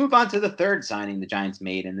 But let's move on to the third signing the Giants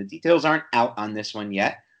made, and the details aren't out on this one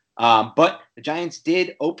yet. But the Giants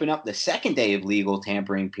did open up the second day of legal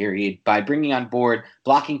tampering period by bringing on board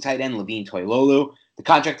blocking tight end Levine Toilolo. The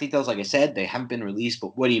contract details, like I said, they haven't been released,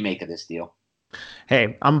 but what do you make of this deal?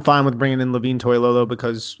 Hey, I'm fine with bringing in Levine Toilolo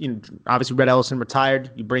because, obviously Red Ellison retired.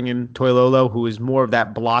 You bring in Toilolo, who is more of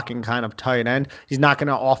that blocking kind of tight end. He's not going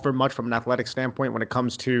to offer much from an athletic standpoint when it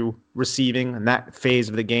comes to receiving and that phase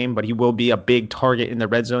of the game, but he will be a big target in the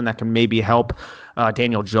red zone that can maybe help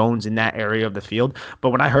Daniel Jones in that area of the field.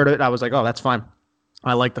 But when I heard it, I was like, oh, that's fine.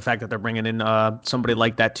 I like the fact that they're bringing in somebody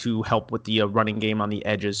like that to help with the running game on the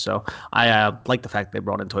edges. So I like the fact they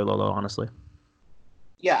brought in Toilolo, honestly.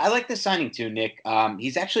 Yeah, I like this signing too, Nick.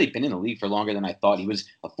 He's actually been in the league for longer than I thought. He was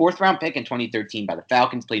a 4th-round pick in 2013 by the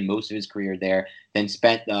Falcons, played most of his career there, then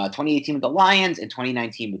spent 2018 with the Lions and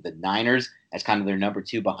 2019 with the Niners as kind of their number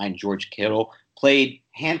 2 behind George Kittle. Played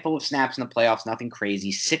handful of snaps in the playoffs, nothing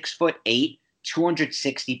crazy. 6'8",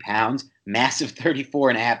 260 pounds, massive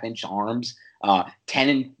 34.5-inch arms,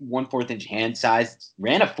 10 1/4 inch hand size,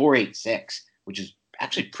 ran a 4.86, which is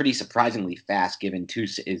actually pretty surprisingly fast given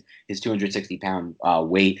his 260-pound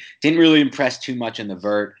weight. Didn't really impress too much in the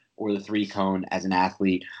vert or the 3-cone as an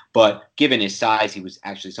athlete, but given his size, he was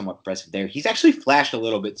actually somewhat impressive there. He's actually flashed a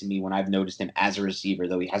little bit to me when I've noticed him as a receiver,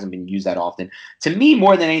 though he hasn't been used that often. To me,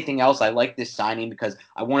 more than anything else, I like this signing because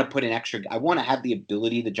I want to put I want to have the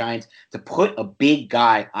ability, the Giants, to put a big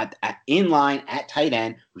guy in line at tight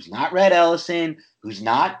end who's not Red Ellison, who's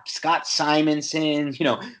not Scott Simonson,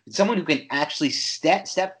 someone who can actually step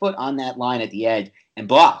foot on that line at the edge and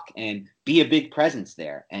block and be a big presence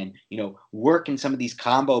there and, work in some of these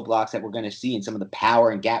combo blocks that we're going to see in some of the power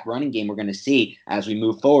and gap running game we're going to see as we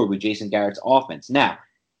move forward with Jason Garrett's offense. Now,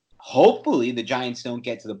 hopefully the Giants don't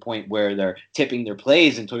get to the point where they're tipping their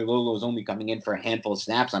plays and Toilolo is only coming in for a handful of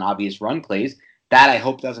snaps on obvious run plays. That I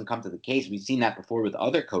hope doesn't come to the case. We've seen that before with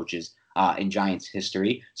other coaches in Giants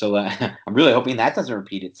history. So I'm really hoping that doesn't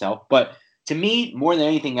repeat itself. But to me, more than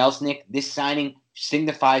anything else, Nick, this signing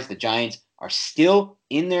signifies the Giants are still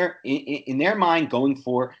in their mind going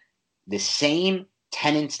for the same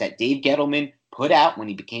tenets that Dave Gettleman put out when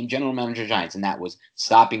he became general manager of Giants, and that was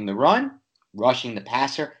stopping the run, rushing the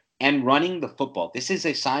passer, and running the football. This is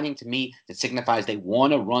a signing to me that signifies they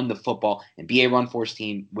want to run the football and be a run-force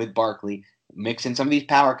team with Barkley, mix in some of these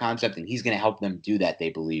power concepts, and he's going to help them do that, they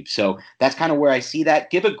believe. So that's kind of where I see that.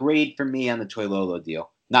 Give a grade for me on the Toilolo deal,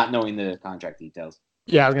 not knowing the contract details.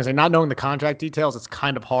 Yeah, I was going to say, not knowing the contract details, it's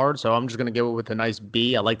kind of hard, so I'm just going to give it with a nice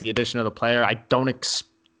B. I like the addition of the player. I don't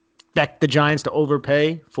expect the Giants to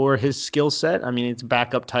overpay for his skill set. I mean, it's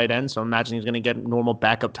backup tight end, so imagine he's going to get normal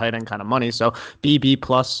backup tight end kind of money. So B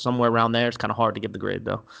plus, somewhere around there. It's kind of hard to give the grade,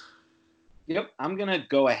 though. Yep, I'm going to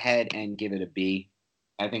go ahead and give it a B.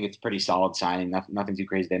 I think it's pretty solid signing. Nothing too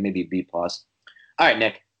crazy there. Maybe a B plus. All right,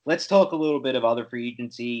 Nick, let's talk a little bit of other free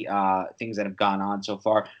agency, things that have gone on so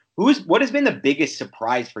far. What has been the biggest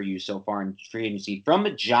surprise for you so far in free agency from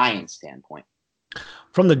a Giants standpoint?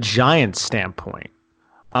 From the Giants standpoint,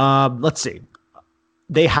 let's see.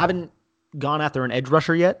 They haven't gone after an edge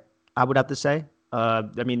rusher yet, I would have to say.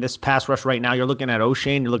 This pass rush right now, you're looking at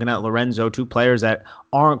O'Shane, you're looking at Lorenzo, 2 players that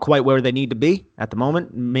aren't quite where they need to be at the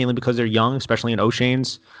moment, mainly because they're young, especially in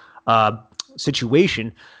O'Shane's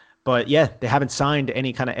situation. But yeah, they haven't signed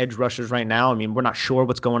any kind of edge rushers right now. I mean, we're not sure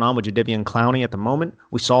what's going on with Jadeveon Clowney at the moment.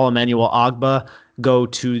 We saw Emmanuel Ogbah go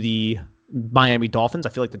to the Miami Dolphins. I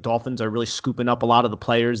feel like the Dolphins are really scooping up a lot of the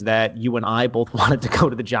players that you and I both wanted to go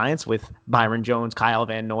to the Giants with Byron Jones, Kyle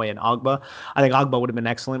Van Noy, and Ogbah. I think Ogbah would have been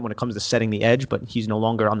excellent when it comes to setting the edge, but he's no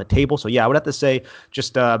longer on the table. So yeah, I would have to say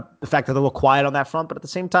just the fact that they're a little quiet on that front, but at the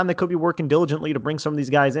same time, they could be working diligently to bring some of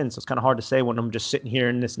these guys in. So it's kind of hard to say when I'm just sitting here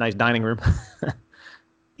in this nice dining room.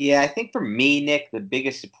 Yeah, I think for me, Nick, the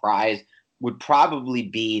biggest surprise would probably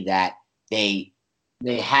be that they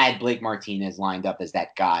had Blake Martinez lined up as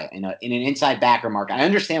that guy in an inside backer market. I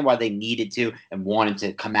understand why they needed to and wanted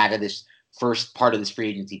to come out of this first part of this free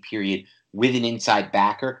agency period with an inside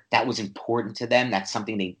backer. That was important to them. That's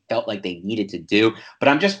something they felt like they needed to do. But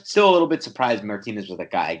I'm just still a little bit surprised Martinez was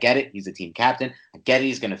that guy. I get it. He's a team captain. I get it.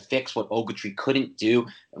 He's going to fix what Ogletree couldn't do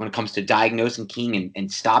when it comes to diagnosing King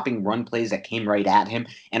and stopping run plays that came right at him.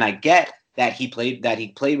 And I get that he played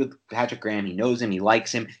with Patrick Graham. He knows him. He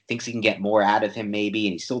likes him. Thinks he can get more out of him maybe.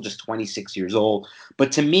 And he's still just 26 years old.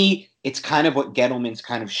 But to me, it's kind of what Gettleman's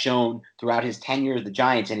kind of shown throughout his tenure of the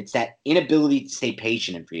Giants, and it's that inability to stay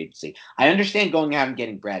patient in free agency. I understand going out and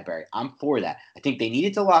getting Bradbury. I'm for that. I think they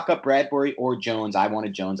needed to lock up Bradbury or Jones. I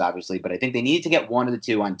wanted Jones, obviously, but I think they needed to get one of the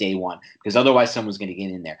two on day one because otherwise someone's going to get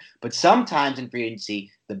in there. But sometimes in free agency,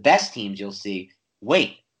 the best teams you'll see,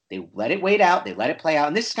 they let it wait out. They let it play out.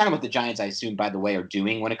 And this is kind of what the Giants, I assume, by the way, are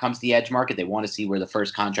doing when it comes to the edge market. They want to see where the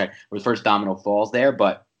first domino falls there.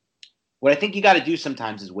 But what I think you got to do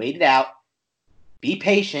sometimes is wait it out, be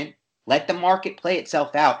patient, let the market play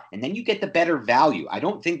itself out, and then you get the better value. I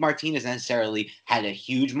don't think Martinez necessarily had a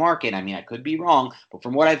huge market. I mean, I could be wrong, but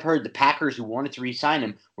from what I've heard, the Packers who wanted to re-sign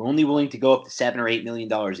him were only willing to go up to $7 or $8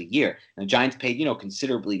 million a year. And the Giants paid,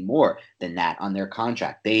 considerably more than that on their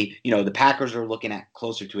contract. The Packers are looking at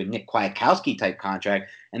closer to a Nick Kwiatkowski type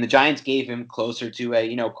contract, and the Giants gave him closer to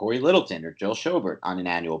a, Corey Littleton or Joe Schobert on an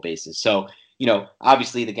annual basis. So,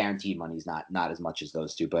 obviously the guaranteed money is not as much as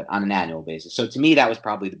those two, but on an annual basis. So to me, that was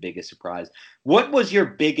probably the biggest surprise. What was your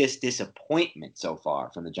biggest disappointment so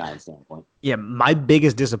far from the Giants standpoint? Yeah, my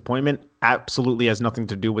biggest disappointment absolutely has nothing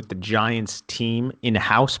to do with the Giants team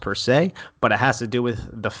in-house per se, but it has to do with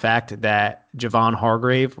the fact that Javon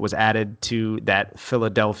Hargrave was added to that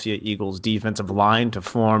Philadelphia Eagles defensive line to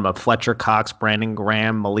form a Fletcher Cox, Brandon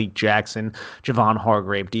Graham, Malik Jackson, Javon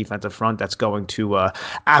Hargrave defensive front that's going to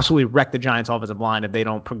absolutely wreck the Giants offensive line if they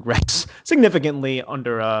don't progress significantly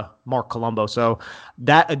under Mark Colombo. So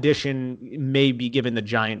that addition may be giving the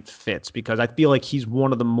Giants fits because I feel like he's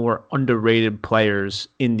one of the more underrated players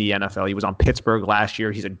in the NFL. He was on Pittsburgh last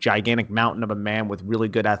year. He's a gigantic mountain of a man with really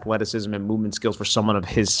good athleticism and movement skills for someone of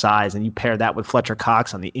his size. And you pair that with Fletcher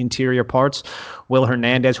Cox on the interior parts, Will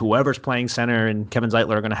Hernandez, whoever's playing center, and Kevin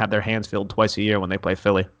Zeitler are going to have their hands filled twice a year when they play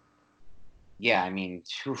Philly. Yeah, I mean,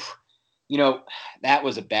 that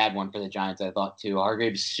was a bad one for the Giants, I thought, too.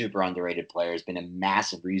 Hargrave's super underrated player, has been a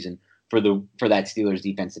massive reason for that Steelers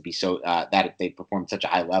defense to be so that they performed such a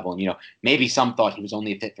high level. And maybe some thought he was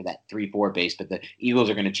only a fit for that 3-4 base, but the Eagles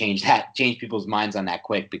are going to change people's minds on that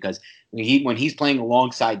quick because when he's playing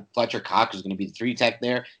alongside Fletcher Cox, who's going to be the 3 tech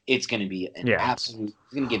there, it's going to be absolute.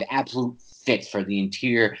 It's going to give absolute fits for the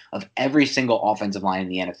interior of every single offensive line in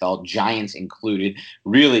the NFL, Giants included.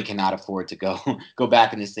 Really cannot afford to go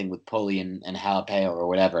back in this thing with Pulley and Jalapeno or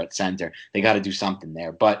whatever at center. They got to do something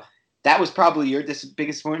there, but. That was probably your biggest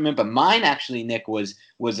disappointment, but mine actually, Nick, was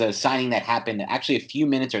a signing that happened actually a few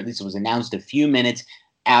minutes, or at least it was announced a few minutes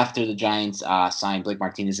after the Giants signed Blake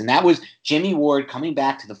Martinez, and that was Jimmy Ward coming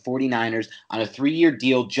back to the 49ers on a 3-year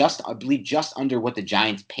deal, I believe just under what the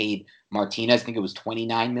Giants paid Martinez. I think it was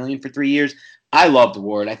 $29 million for 3 years. I loved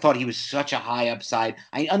Ward. I thought he was such a high upside.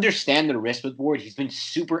 I understand the risk with Ward. He's been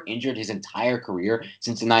super injured his entire career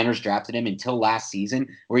since the Niners drafted him until last season,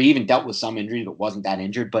 where he even dealt with some injuries but wasn't that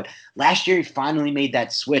injured. But last year he finally made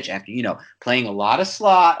that switch after, playing a lot of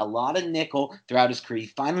slot, a lot of nickel throughout his career. He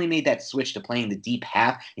finally made that switch to playing the deep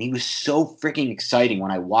half, and he was so freaking exciting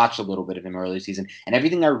when I watched a little bit of him earlier season. And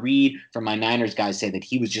everything I read from my Niners guys say that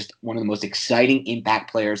he was just one of the most exciting impact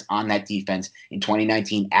players on that defense in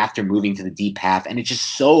 2019 after moving to the deep half, and it's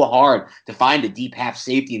just so hard to find a deep half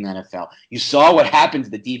safety in the NFL. You saw what happened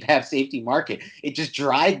to the deep half safety market. It just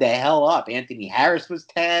dried the hell up. Anthony Harris was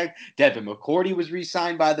tagged. Devin McCourty was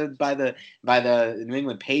re-signed by the New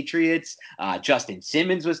England Patriots. Justin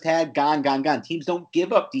Simmons was tagged. Gone. Teams don't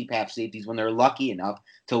give up deep half safeties when they're lucky enough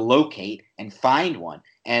to locate and find one.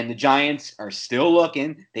 And the Giants are still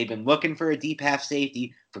looking. They've been looking for a deep half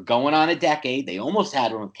safety for going on a decade. They almost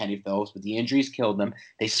had one with Kenny Phillips, but the injuries killed them.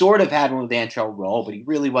 They sort of had one with Antrell Roll, but he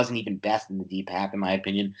really wasn't even best in the deep half, in my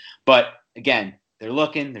opinion. But again, they're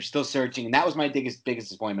looking. They're still searching. And that was my biggest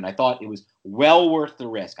disappointment. I thought it was well worth the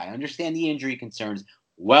risk. I understand the injury concerns.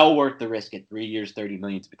 Well worth the risk at 3 years, $30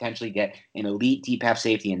 million to potentially get an elite deep half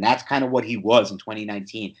safety. And that's kind of what he was in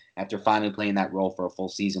 2019 after finally playing that role for a full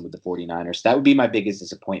season with the 49ers. So that would be my biggest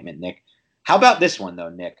disappointment, Nick. How about this one, though,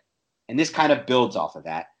 Nick? And this kind of builds off of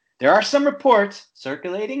that. There are some reports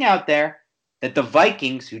circulating out there that the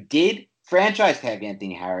Vikings, who did franchise tag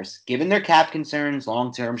Anthony Harris, given their cap concerns,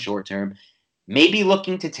 long-term, short-term, may be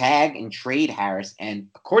looking to tag and trade Harris. And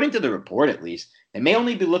according to the report, at least, they may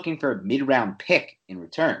only be looking for a mid-round pick in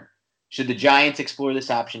return. Should the Giants explore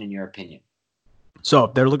this option, in your opinion? So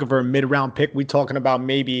if they're looking for a mid-round pick, we talking about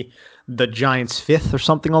maybe the Giants' fifth or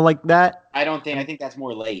something like that? I think that's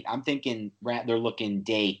more late. I'm thinking they're looking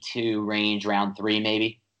day 2 range, round 3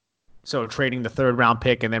 maybe. So trading the third round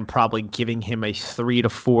pick and then probably giving him a 3 to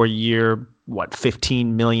 4 year, $15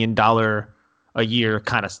 million a year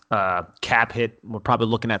kind of cap hit. We're probably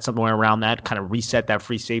looking at somewhere around that, kind of reset that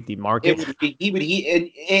free safety market.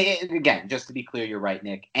 Again, just to be clear, you're right,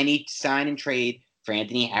 Nick. Any sign and trade for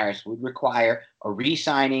Anthony Harris would require a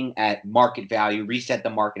re-signing at market value, reset the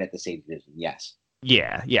market at the safety division. Yes.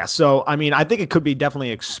 Yeah. So, I mean, I think it could be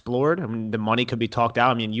definitely explored. I mean, the money could be talked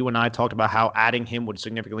out. I mean, you and I talked about how adding him would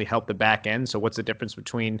significantly help the back end. So what's the difference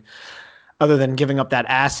between, other than giving up that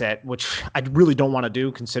asset, which I really don't want to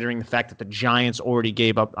do, considering the fact that the Giants already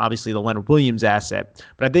gave up, obviously, the Leonard Williams asset.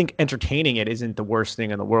 But I think entertaining it isn't the worst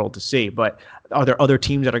thing in the world to see. But are there other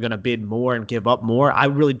teams that are going to bid more and give up more? I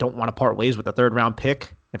really don't want to part ways with the third round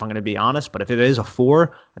pick, if I'm going to be honest. But if it is a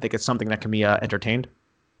 4, I think it's something that can be entertained.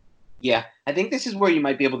 Yeah, I think this is where you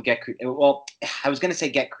might be able to get well, I was going to say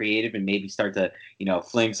get creative and maybe start to,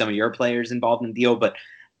 fling some of your players involved in the deal, but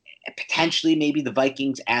potentially maybe the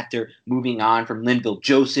Vikings, after moving on from Linville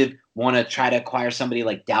Joseph, want to try to acquire somebody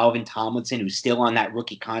like Dalvin Tomlinson, who's still on that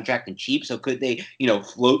rookie contract and cheap. So could they,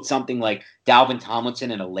 float something like Dalvin Tomlinson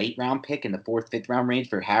in a late round pick in the 4th, 5th round range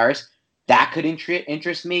for Harris? That could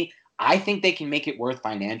interest me. I think they can make it worth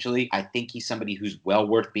financially. I think he's somebody who's well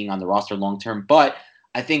worth being on the roster long term, but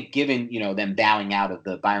I think given, them bowing out of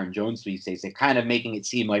the Byron Jones sweepstakes, they're kind of making it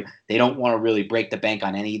seem like they don't want to really break the bank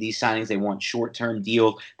on any of these signings. They want short-term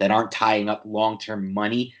deals that aren't tying up long-term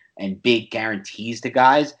money and big guarantees to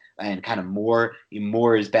guys, and kind of more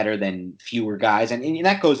is better than fewer guys. And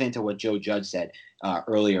that goes into what Joe Judge said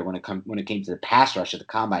earlier when it came to the pass rush at the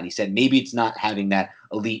combine. He said maybe it's not having that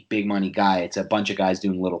elite big money guy. It's a bunch of guys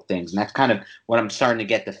doing little things. And that's kind of what I'm starting to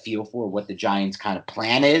get the feel for, what the Giants' kind of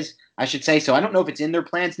plan is, I should say. So I don't know if it's in their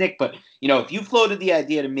plans, Nick, but if you floated the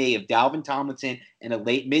idea to me of Dalvin Tomlinson and a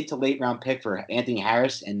mid to late round pick for Anthony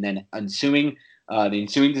Harris, and then the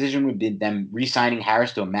ensuing decision would be them re-signing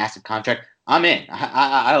Harris to a massive contract, I'm in.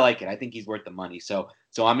 I like it. I think he's worth the money. So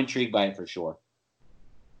I'm intrigued by it for sure.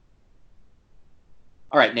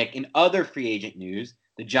 All right, Nick, in other free agent news,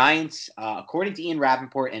 the Giants, according to Ian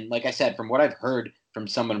Rappaport, and like I said, from what I've heard from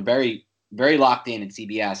someone very, very locked in at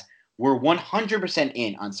CBS, were 100%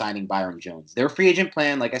 in on signing Byron Jones. Their free agent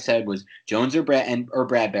plan, like I said, was Jones or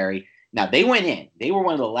Bradbury. Now, they went in. They were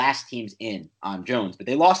one of the last teams in on Jones, but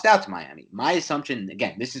they lost out to Miami. My assumption,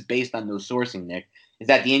 again, this is based on no sourcing, Nick, is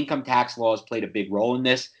that the income tax laws played a big role in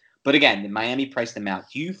this. But again, Miami priced them out.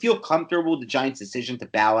 Do you feel comfortable with the Giants' decision to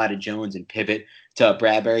bow out of Jones and pivot to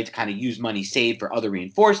Bradbury to kind of use money saved for other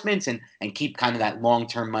reinforcements and keep kind of that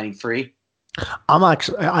long-term money free?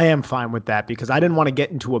 I am fine with that, because I didn't want to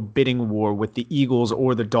get into a bidding war with the Eagles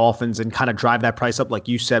or the Dolphins and kind of drive that price up like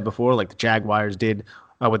you said before, like the Jaguars did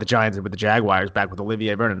with the Giants and with the Jaguars back with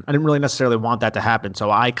Olivier Vernon. I didn't really necessarily want that to happen.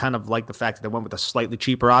 So I kind of like the fact that they went with a slightly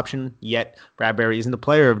cheaper option, yet Bradbury isn't the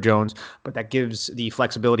player of Jones, but that gives the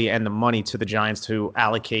flexibility and the money to the Giants to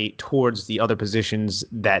allocate towards the other positions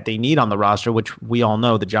that they need on the roster, which we all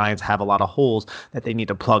know the Giants have a lot of holes that they need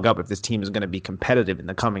to plug up if this team is going to be competitive in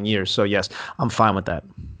the coming years. So yes, I'm fine with that.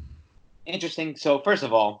 Interesting. So first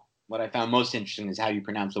of all, what I found most interesting is how you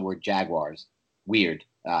pronounce the word Jaguars. Weird.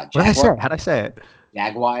 What did I say? How did I say it?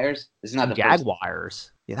 Jaguars. This is not the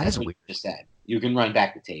Jaguars. Yeah, that is weird. You just said. You can run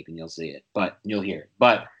back the tape and you'll see it, but you'll hear it.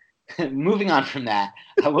 But moving on from that,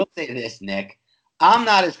 I will say this, Nick. I'm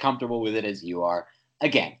not as comfortable with it as you are.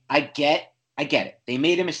 Again, I get it. They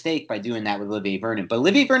made a mistake by doing that with Olivier Vernon, but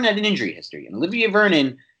Olivier Vernon had an injury history, and Olivier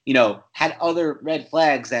Vernon, had other red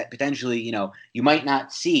flags that potentially, you might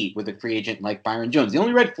not see with a free agent like Byron Jones. The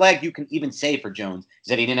only red flag you can even say for Jones is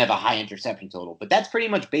that he didn't have a high interception total, but that's pretty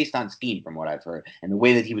much based on scheme from what I've heard and the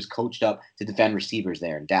way that he was coached up to defend receivers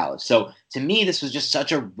there in Dallas. So to me, this was just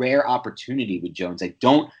such a rare opportunity with Jones. I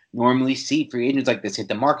don't normally see free agents like this hit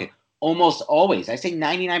the market. Almost always. I say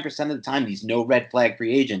 99% of the time, these no red flag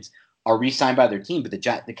free agents are re-signed by their team, but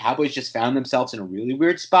the Cowboys just found themselves in a really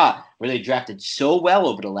weird spot where they drafted so well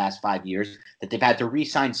over the last 5 years that they've had to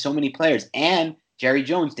re-sign so many players. And Jerry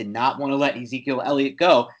Jones did not want to let Ezekiel Elliott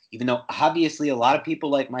go, even though obviously a lot of people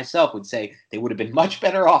like myself would say they would have been much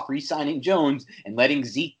better off re-signing Jones and letting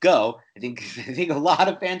Zeke go. I think a lot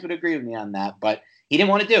of fans would agree with me on that, but he didn't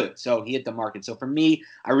want to do it, so he hit the market. So for me,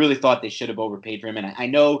 I really thought they should have overpaid for him, and I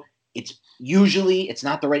know it's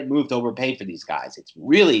not the right move to overpay for these guys. It's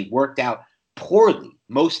really worked out poorly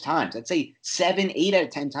most times. I'd say 7, 8 out of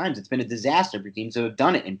 10 times it's been a disaster for teams that have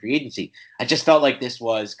done it in free agency. I just felt like this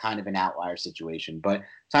was kind of an outlier situation, but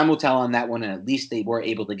time will tell on that one, and at least they were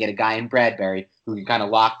able to get a guy in Bradbury who can kind of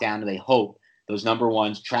lock down, and they hope those number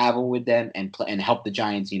ones travel with them and help the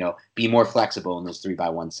Giants, be more flexible in those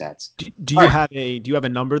 3-by-1 sets. Do you have a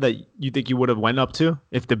number that you think you would have went up to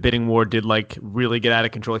if the bidding war did like really get out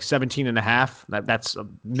of control, like 17.5? That's $1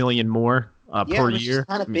 million more per year.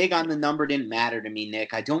 Kind of big on the number didn't matter to me,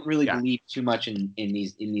 Nick. I don't really believe too much in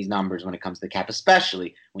these numbers when it comes to the cap,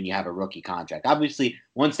 especially when you have a rookie contract. Obviously,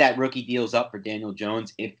 once that rookie deal's up for Daniel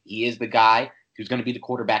Jones, if he is the guy who's going to be the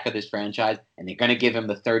quarterback of this franchise, and they're going to give him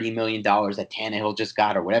the $30 million that Tannehill just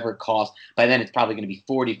got or whatever it costs, by then it's probably going to be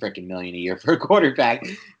 $40 million a year for a quarterback,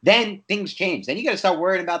 then things change. Then you got to start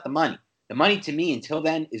worrying about the money. The money to me until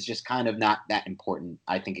then is just kind of not that important.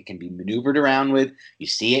 I think it can be maneuvered around with. You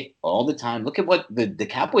see it all the time. Look at what the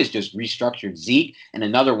Cowboys just restructured Zeke and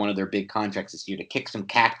another one of their big contracts this year to kick some of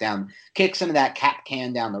that cap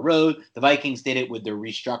can down the road. The Vikings did it with their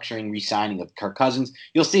restructuring, re-signing of Kirk Cousins.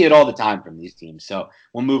 You'll see it all the time from these teams. So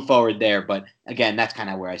we'll move forward there. But again, that's kind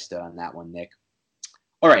of where I stood on that one, Nick.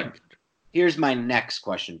 All right. Here's my next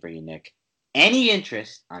question for you, Nick. Any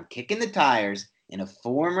interest on kicking the tires in a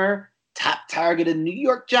former top target of the New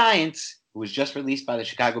York Giants, who was just released by the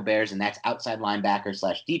Chicago Bears, and that's outside linebacker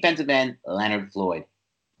 / defensive end Leonard Floyd?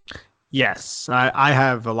 Yes, I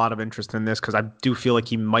have a lot of interest in this because I do feel like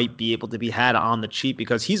he might be able to be had on the cheap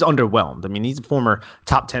because he's underwhelmed. I mean, he's a former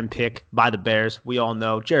top 10 pick by the Bears. We all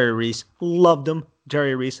know Jerry Reese loved him.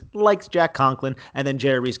 Jerry Reese likes Jack Conklin, and then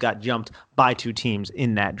Jerry Reese got jumped by 2 teams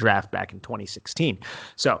in that draft back in 2016.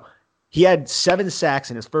 So he had 7 sacks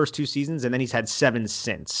in his first 2 seasons, and then he's had 7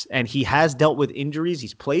 since. And he has dealt with injuries.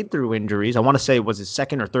 He's played through injuries. I want to say it was his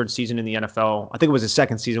 2nd or 3rd season in the NFL. I think it was his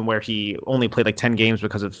 2nd season where he only played like 10 games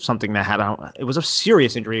because of something that it was a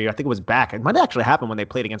serious injury. I think it was back. It might actually happen when they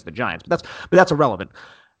played against the Giants, but that's irrelevant.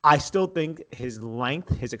 I still think his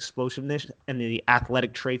length, his explosiveness, and the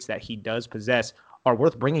athletic traits that he does possess are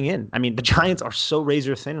worth bringing in. I mean, the Giants are so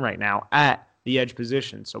razor thin right now at the edge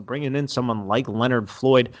position. So bringing in someone like Leonard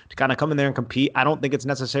Floyd to kind of come in there and compete, I don't think it's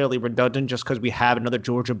necessarily redundant just because we have another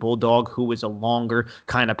Georgia Bulldog who is a longer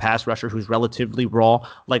kind of pass rusher who's relatively raw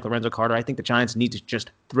like Lorenzo Carter. I think the Giants need to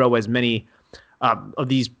just throw as many of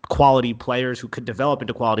these quality players who could develop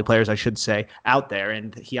into quality players, I should say, out there.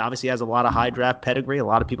 And he obviously has a lot of high draft pedigree. A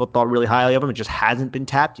lot of people thought really highly of him. It just hasn't been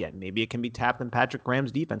tapped yet. Maybe it can be tapped in Patrick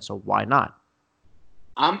Graham's defense. So why not?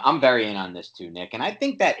 I'm very in on this too, Nick. And I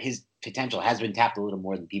think that his potential has been tapped a little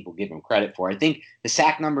more than people give him credit for. I think the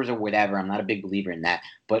sack numbers or whatever, I'm not a big believer in that.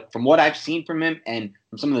 But from what I've seen from him and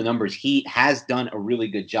from some of the numbers, he has done a really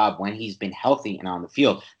good job when he's been healthy and on the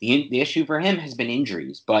field. The issue for him has been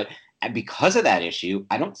injuries. But because of that issue,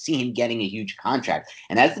 I don't see him getting a huge contract.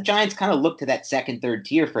 And as the Giants kind of look to that 2nd, 3rd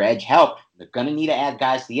tier for edge help, they're going to need to add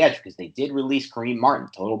guys to the edge because they did release Kareem Martin,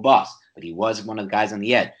 total bust, but he was one of the guys on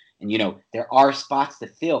the edge. And, there are spots to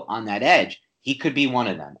fill on that edge. He could be one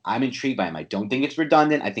of them. I'm intrigued by him. I don't think it's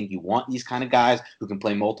redundant. I think you want these kind of guys who can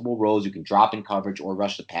play multiple roles, who can drop in coverage or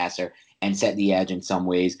rush the passer and set the edge in some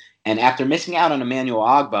ways. And after missing out on Emmanuel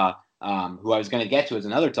Ogbah, who I was going to get to as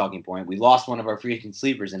another talking point, we lost one of our free agent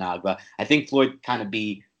sleepers in Ogbah. I think Floyd kind of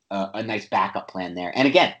be a nice backup plan there. And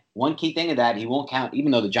again, one key thing of that, he won't count,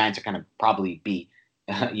 even though the Giants are kind of probably be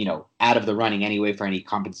out of the running anyway for any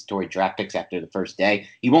compensatory draft picks after the first day.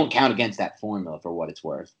 He won't count against that formula for what it's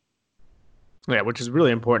worth. Yeah, which is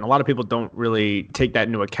really important. A lot of people don't really take that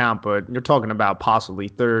into account, but you're talking about possibly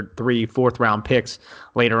 3rd, 4th round picks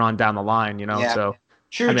later on down the line, Yeah. So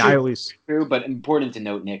True, true, but important to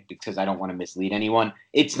note, Nick, because I don't want to mislead anyone.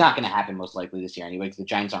 It's not going to happen most likely this year anyway, because the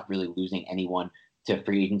Giants aren't really losing anyone to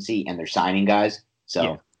free agency, and they're signing guys.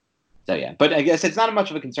 So yeah. But I guess it's not much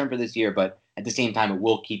of a concern for this year, but at the same time, it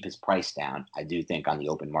will keep his price down, I do think, on the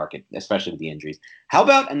open market, especially with the injuries. How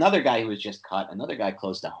about another guy who was just cut, another guy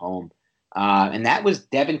close to home, and that was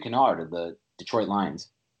Devin Kennard of the Detroit Lions.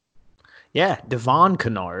 Yeah, Devon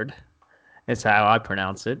Kennard. That's how I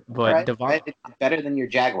pronounce it. But right, Devon, it's better than your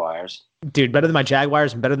Jaguars. Dude, better than my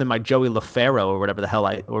Jaguars and better than my Joey LaFaro or whatever the hell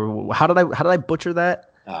how did I butcher that?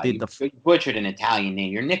 You butchered an Italian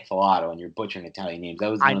name. You're Nick Filato, and you're butchering Italian names.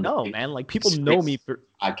 I know, man. Like, people know me for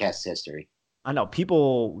podcast history. I know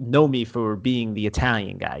people know me for being the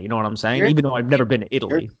Italian guy. You know what I'm saying? Even though I've never been to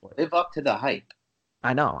Italy. Live up to the hype.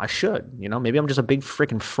 I know. I should. Maybe I'm just a big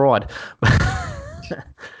freaking fraud.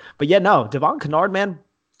 But yeah, no, Devon Kennard, man.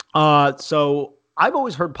 So I've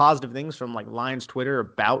always heard positive things from like Lions Twitter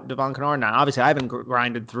about Devon Kennard. Now, obviously, I haven't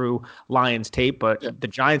grinded through Lions tape, but the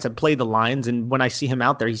Giants have played the Lions, and when I see him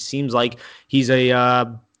out there, he seems like he's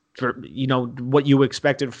a for, what you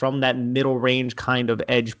expected from that middle range kind of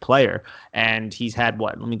edge player. And he's had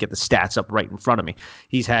let me get the stats up right in front of me.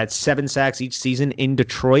 He's had 7 sacks each season in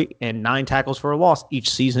Detroit and 9 tackles for a loss each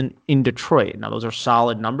season in Detroit. Now, those are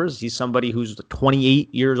solid numbers. He's somebody who's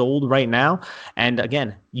 28 years old right now. And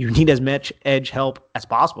again, you need as much edge help as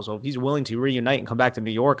possible. So if he's willing to reunite and come back to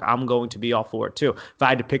New York, I'm going to be all for it too. If I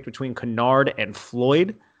had to pick between Kennard and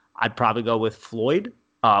Floyd, I'd probably go with Floyd.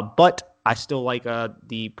 But I still like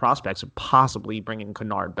the prospects of possibly bringing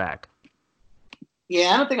Kennard back.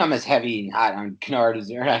 Yeah, I don't think I'm as heavy and hot on Kennard.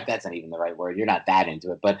 That's not even the right word. You're not that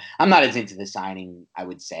into it. But I'm not as into the signing, I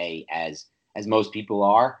would say, as most people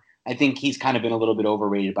are. I think he's kind of been a little bit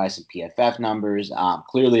overrated by some PFF numbers.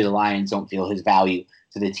 Clearly, the Lions don't feel his value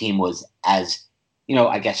to the team was as,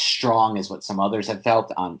 I guess, strong as what some others have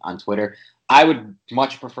felt on Twitter. I would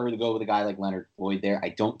much prefer to go with a guy like Leonard Floyd there. I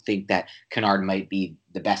don't think that Kennard might be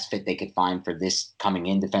the best fit they could find for this coming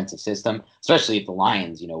in defensive system, especially if the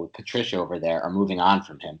Lions, with Patricia over there, are moving on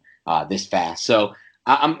from him this fast. So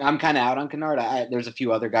I'm kind of out on Kennard. There's a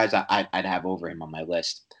few other guys I'd have over him on my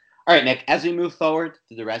list. All right, Nick, as we move forward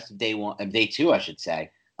to the rest of day 2, I should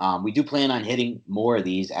say, we do plan on hitting more of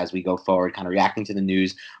these as we go forward, kind of reacting to the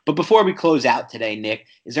news. But before we close out today, Nick,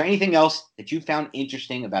 is there anything else that you found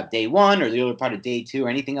interesting about day 1 or the other part of day 2 or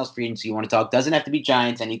anything else free agency you want to talk? Doesn't have to be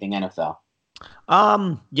Giants, anything NFL.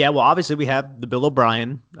 Yeah, well, obviously we have the Bill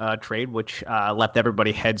O'Brien trade, which left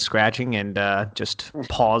everybody head scratching and just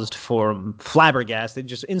paused for flabbergasted.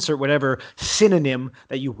 Just insert whatever synonym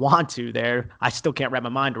that you want to there. I still can't wrap my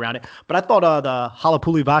mind around it. But I thought the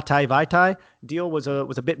Halapuli Vaitai deal was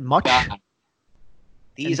a bit much.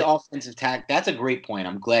 These offensive tack, that's a great point.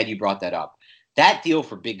 I'm glad you brought that up. That deal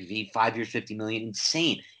for Big V, 5 years, $50 million,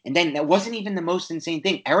 insane. And then that wasn't even the most insane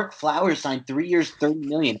thing. Eric Flowers signed 3 years, $30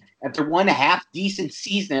 million after 1.5 decent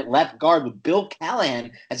season at left guard with Bill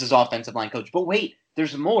Callahan as his offensive line coach. But wait,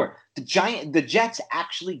 there's more. The Jets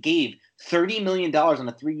actually gave $30 million on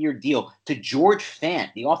a 3-year deal to George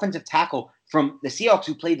Fant, the offensive tackle from the Seahawks,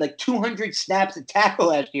 who played like 200 snaps at tackle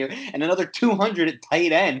last year and another 200 at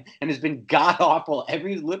tight end and has been god-awful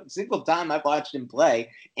every single time I've watched him play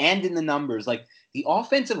and in the numbers. Like, the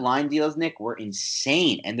offensive line deals, Nick, were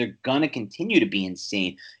insane, and they're going to continue to be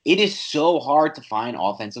insane. It is so hard to find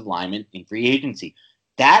offensive linemen in free agency.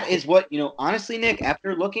 That is what, honestly, Nick,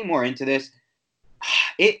 after looking more into this,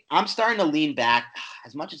 I'm starting to lean back.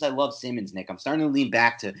 As much as I love Simmons, Nick, I'm starting to lean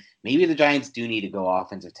back to maybe the Giants do need to go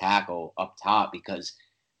offensive tackle up top because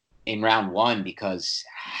in round 1, because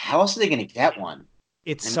how else are they going to get one?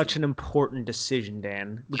 It's such an important decision,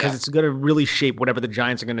 Dan, because it's going to really shape whatever the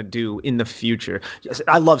Giants are going to do in the future.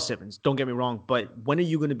 I love Simmons, don't get me wrong, but when are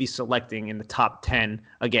you going to be selecting in the top 10,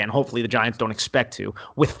 again, hopefully the Giants don't expect to,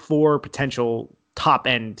 with 4 potential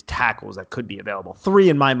top-end tackles that could be available? 3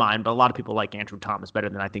 in my mind, but a lot of people like Andrew Thomas better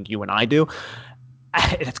than I think you and I do.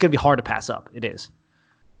 It's going to be hard to pass up. It is.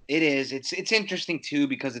 It is. It's interesting, too,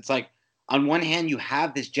 because it's like, on one hand, you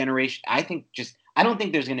have this generation. I don't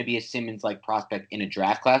think there's going to be a Simmons-like prospect in a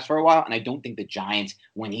draft class for a while, and I don't think the Giants,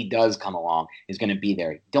 when he does come along, is going to be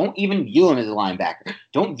there. Don't even view him as a linebacker.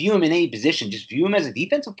 Don't view him in any position. Just view him as a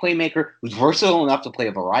defensive playmaker who's versatile enough to play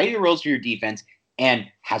a variety of roles for your defense and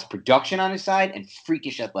has production on his side and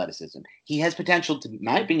freakish athleticism. He has potential, to, in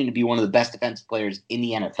my opinion, to be one of the best defensive players in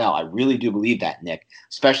the NFL. I really do believe that, Nick,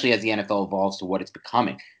 especially as the NFL evolves to what it's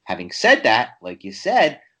becoming. Having said that, like you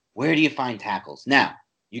said, where do you find tackles? Now,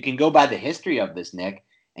 you can go by the history of this, Nick,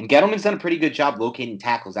 and Gettleman's done a pretty good job locating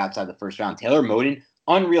tackles outside the first round. Taylor Moton,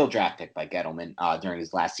 unreal draft pick by Gettleman during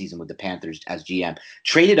his last season with the Panthers as GM.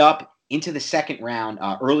 Traded up into the second round,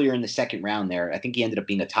 earlier in the second round there. I think he ended up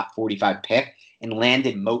being a top 45 pick and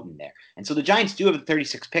landed Moton there. And so the Giants do have a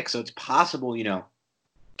 36 pick, so it's possible,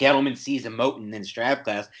 Gettleman sees a Moton in his draft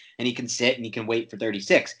class, and he can sit and he can wait for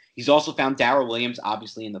 36. He's also found Darrell Williams,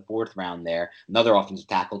 obviously, in the 4th round there, another offensive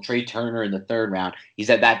tackle. Trey Turner in the 3rd round. He's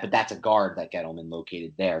at that, but that's a guard that Gettleman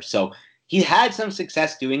located there. So he had some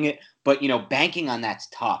success doing it, but, banking on that's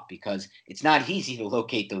tough because it's not easy to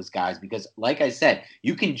locate those guys because, like I said,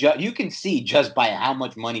 you can see just by how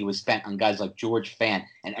much money was spent on guys like George Fant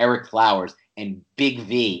and Eric Flowers and Big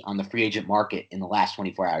V on the free agent market in the last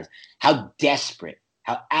 24 hours, how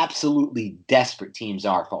absolutely desperate teams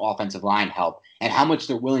are for offensive line help and how much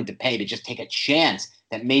they're willing to pay to just take a chance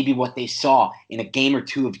that maybe what they saw in a game or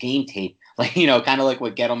 2 of game tape, like, kind of like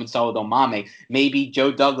what Gettleman saw with Omame, maybe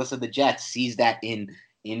Joe Douglas of the Jets sees that in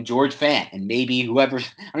George Fant, and maybe whoever,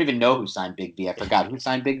 I don't even know who signed Big V. I forgot. Who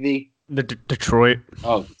signed Big V? Detroit.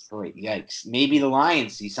 Oh, Detroit. Yikes. Maybe the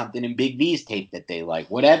Lions see something in Big V's tape that they like.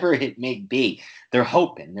 Whatever it may be, they're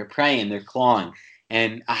hoping, they're praying, they're clawing.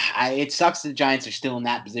 And it sucks the Giants are still in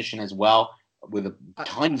that position as well, with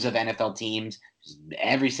tons of NFL teams,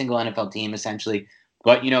 every single NFL team essentially.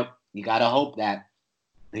 But, you got to hope that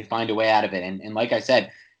they find a way out of it. And like I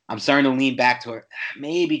said, I'm starting to lean back toward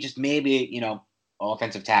maybe,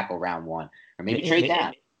 offensive tackle round one, or maybe trade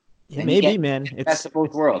down. Yeah, maybe, man. It's best of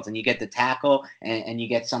both worlds, and you get the tackle, and you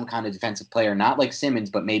get some kind of defensive player, not like Simmons,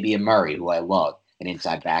 but maybe a Murray, who I love, an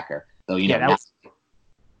inside backer. Though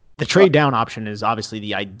the trade down option is obviously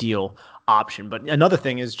the ideal option, but another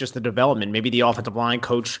thing is just the development. Maybe the offensive line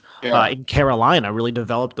coach in Carolina really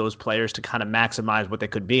developed those players to kind of maximize what they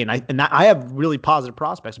could be, and I have really positive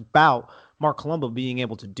prospects about Mark Colombo being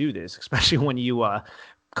able to do this, especially when you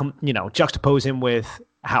juxtapose him with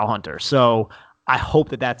Hal Hunter. So I hope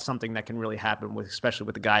that that's something that can really happen especially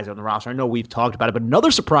with the guys on the roster. I know we've talked about it, but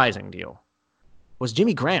another surprising deal was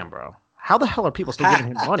Jimmy Graham, bro. How the hell are people still giving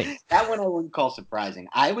him money? That one I wouldn't call surprising.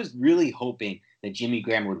 I was really hoping that Jimmy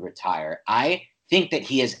Graham would retire. I think that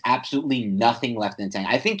he has absolutely nothing left in the tank.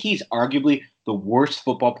 I think he's arguably the worst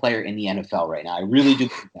football player in the NFL right now. I really do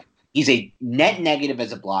think that. He's a net negative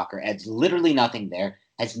as a blocker, adds literally nothing there,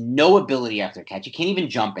 has no ability after catch. He can't even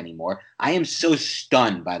jump anymore. I am so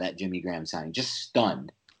stunned by that Jimmy Graham signing. Just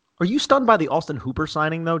stunned. Are you stunned by the Austin Hooper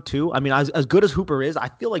signing, though, too? I mean, as good as Hooper is, I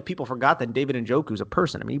feel like people forgot that David Njoku's a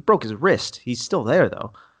person. I mean, he broke his wrist. He's still there,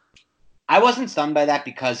 though. I wasn't stunned by that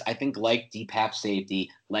because I think like deep half safety,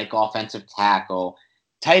 like offensive tackle,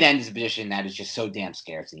 tight end is a position that is just so damn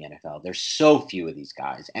scarce in the NFL. There's so few of these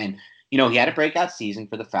guys. And, he had a breakout season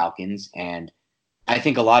for the Falcons, and I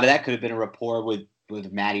think a lot of that could have been a rapport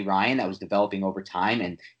with Matty Ryan that was developing over time,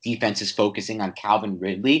 and defenses focusing on Calvin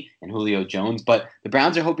Ridley and Julio Jones. But the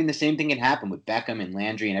Browns are hoping the same thing can happen with Beckham and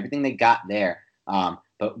Landry and everything they got there. And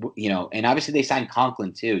obviously they signed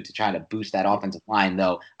Conklin too to try to boost that offensive line,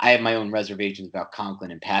 though I have my own reservations about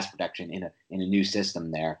Conklin and pass protection in a new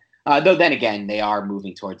system there. Though then again, they are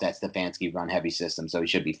moving towards that Stefanski run-heavy system, so he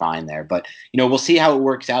should be fine there. But, we'll see how it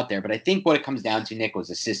works out there. But I think what it comes down to, Nick,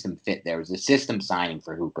 was a system fit there. It was a system signing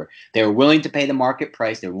for Hooper. They were willing to pay the market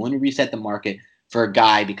price. They were willing to reset the market for a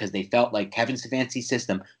guy because they felt like Kevin Stefanski's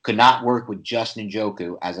system could not work with Justin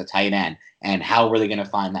Njoku as a tight end. And how were they going to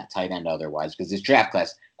find that tight end otherwise? Because this draft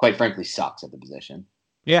class, quite frankly, sucks at the position.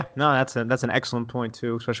 Yeah, no, that's an excellent point,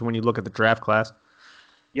 too, especially when you look at the draft class.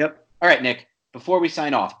 Yep. All right, Nick. Before we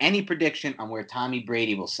sign off, any prediction on where Tommy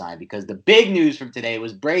Brady will sign? Because the big news from today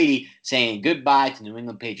was Brady saying goodbye to New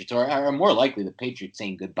England Patriots, or more likely the Patriots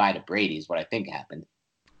saying goodbye to Brady is what I think happened.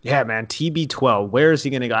 Yeah, man, TB12, where is he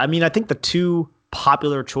going to go? I mean, I think the two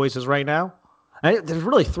popular choices right now, there's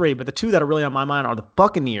really three, but the two that are really on my mind are the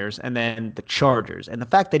Buccaneers and then the Chargers. And the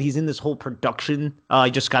fact that he's in this whole production, he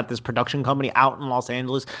just got this production company out in Los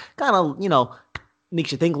Angeles, kind of, makes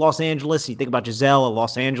you think Los Angeles. You think about Giselle or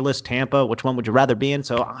Los Angeles, Tampa. Which one would you rather be in?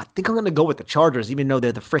 So I think I'm going to go with the Chargers, even though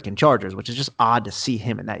they're the freaking Chargers, which is just odd to see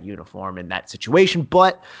him in that uniform in that situation.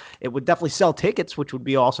 But it would definitely sell tickets, which would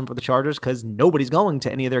be awesome for the Chargers because nobody's going to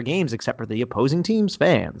any of their games except for the opposing team's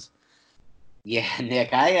fans. Yeah,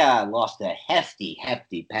 Nick, I lost a hefty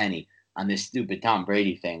penny on this stupid Tom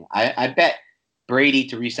Brady thing. I bet Brady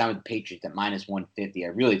to re-sign with the Patriots at minus 150. I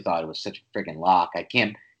really thought it was such a freaking lock. I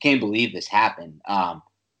can't believe this happened.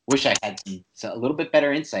 Wish I had a little bit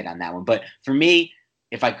better insight on that one. But for me,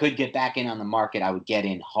 if I could get back in on the market, I would get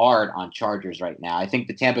in hard on Chargers right now. I think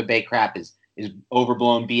the Tampa Bay crap is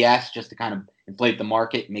overblown BS just to kind of inflate the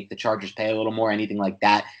market, make the Chargers pay a little more, anything like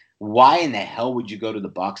that. Why in the hell would you go to the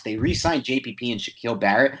Bucs? They re-signed JPP and Shaquille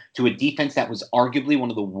Barrett to a defense that was arguably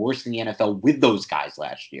one of the worst in the NFL with those guys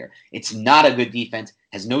last year. It's not a good defense,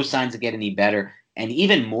 has no signs to get any better. And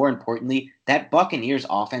even more importantly, that Buccaneers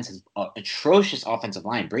offense is an atrocious offensive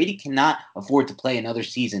line. Brady cannot afford to play another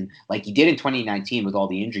season like he did in 2019 with all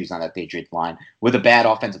the injuries on that Patriots line with a bad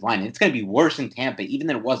offensive line. And it's going to be worse in Tampa even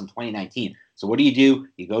than it was in 2019. So what do?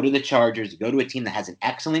 You go to the Chargers. You go to a team that has an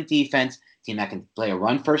excellent defense, a team that can play a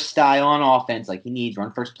run-first style on offense like he needs,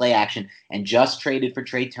 run-first play action, and just traded for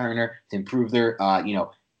Trey Turner to improve their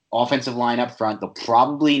offensive line up front. They'll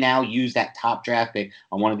probably now use that top draft pick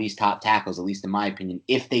on one of these top tackles, at least in my opinion.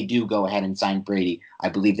 If they do go ahead and sign Brady, I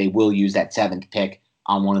believe they will use that 7th pick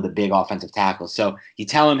on one of the big offensive tackles. So you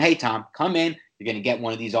tell him, hey, Tom, come in. You're going to get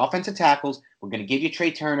one of these offensive tackles. We're going to give you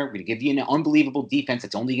Trey Turner. We're going to give you an unbelievable defense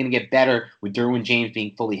that's only going to get better with Derwin James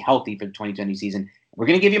being fully healthy for the 2020 season. We're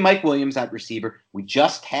going to give you Mike Williams at receiver. We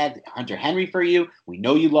just had Hunter Henry for you. We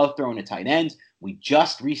know you love throwing to tight ends. We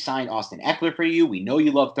just re-signed Austin Eckler for you. We know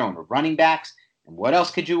you love throwing to running backs. And what else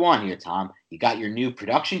could you want here, Tom? You got your new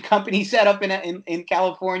production company set up in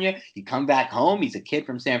California. You come back home. He's a kid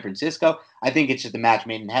from San Francisco. I think it's just a match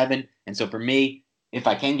made in heaven. And so for me, if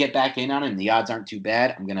I can get back in on it and the odds aren't too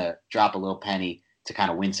bad, I'm going to drop a little penny to kind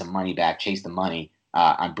of win some money back, chase the money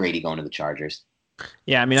on Brady going to the Chargers.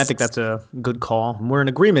 Yeah, I mean, I think that's a good call. We're in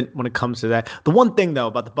agreement when it comes to that. The one thing, though,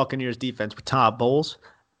 about the Buccaneers defense with Todd Bowles,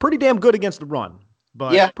 pretty damn good against the run,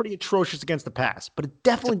 but pretty atrocious against the pass. But it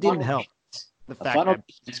definitely didn't help. The fact that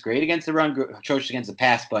it's great against the run, atrocious against the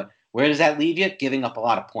pass, but where does that leave you? Giving up a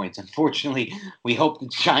lot of points. Unfortunately, we hope the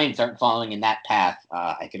Giants aren't following in that path.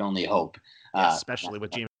 I can only hope. Especially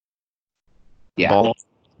with Jimmy. Yeah.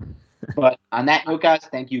 But on that note, guys,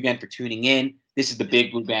 thank you again for tuning in. This is the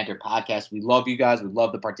Big Blue Banter podcast. We love you guys. We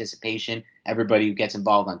love the participation. Everybody who gets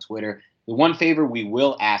involved on Twitter. The one favor we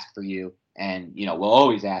will ask for you, and we'll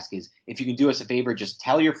always ask, is if you can do us a favor, just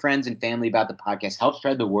tell your friends and family about the podcast. Help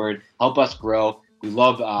spread the word. Help us grow. We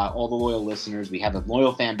love all the loyal listeners. We have a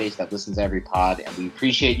loyal fan base that listens to every pod, and we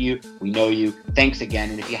appreciate you. We know you. Thanks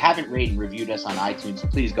again. And if you haven't rated and reviewed us on iTunes,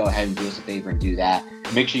 please go ahead and do us a favor and do that.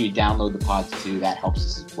 Make sure you download the pods too. That helps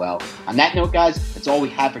us as well. On that note, guys, that's all we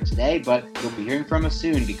have for today, but you'll be hearing from us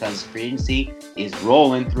soon because free agency is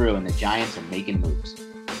rolling through and the Giants are making moves.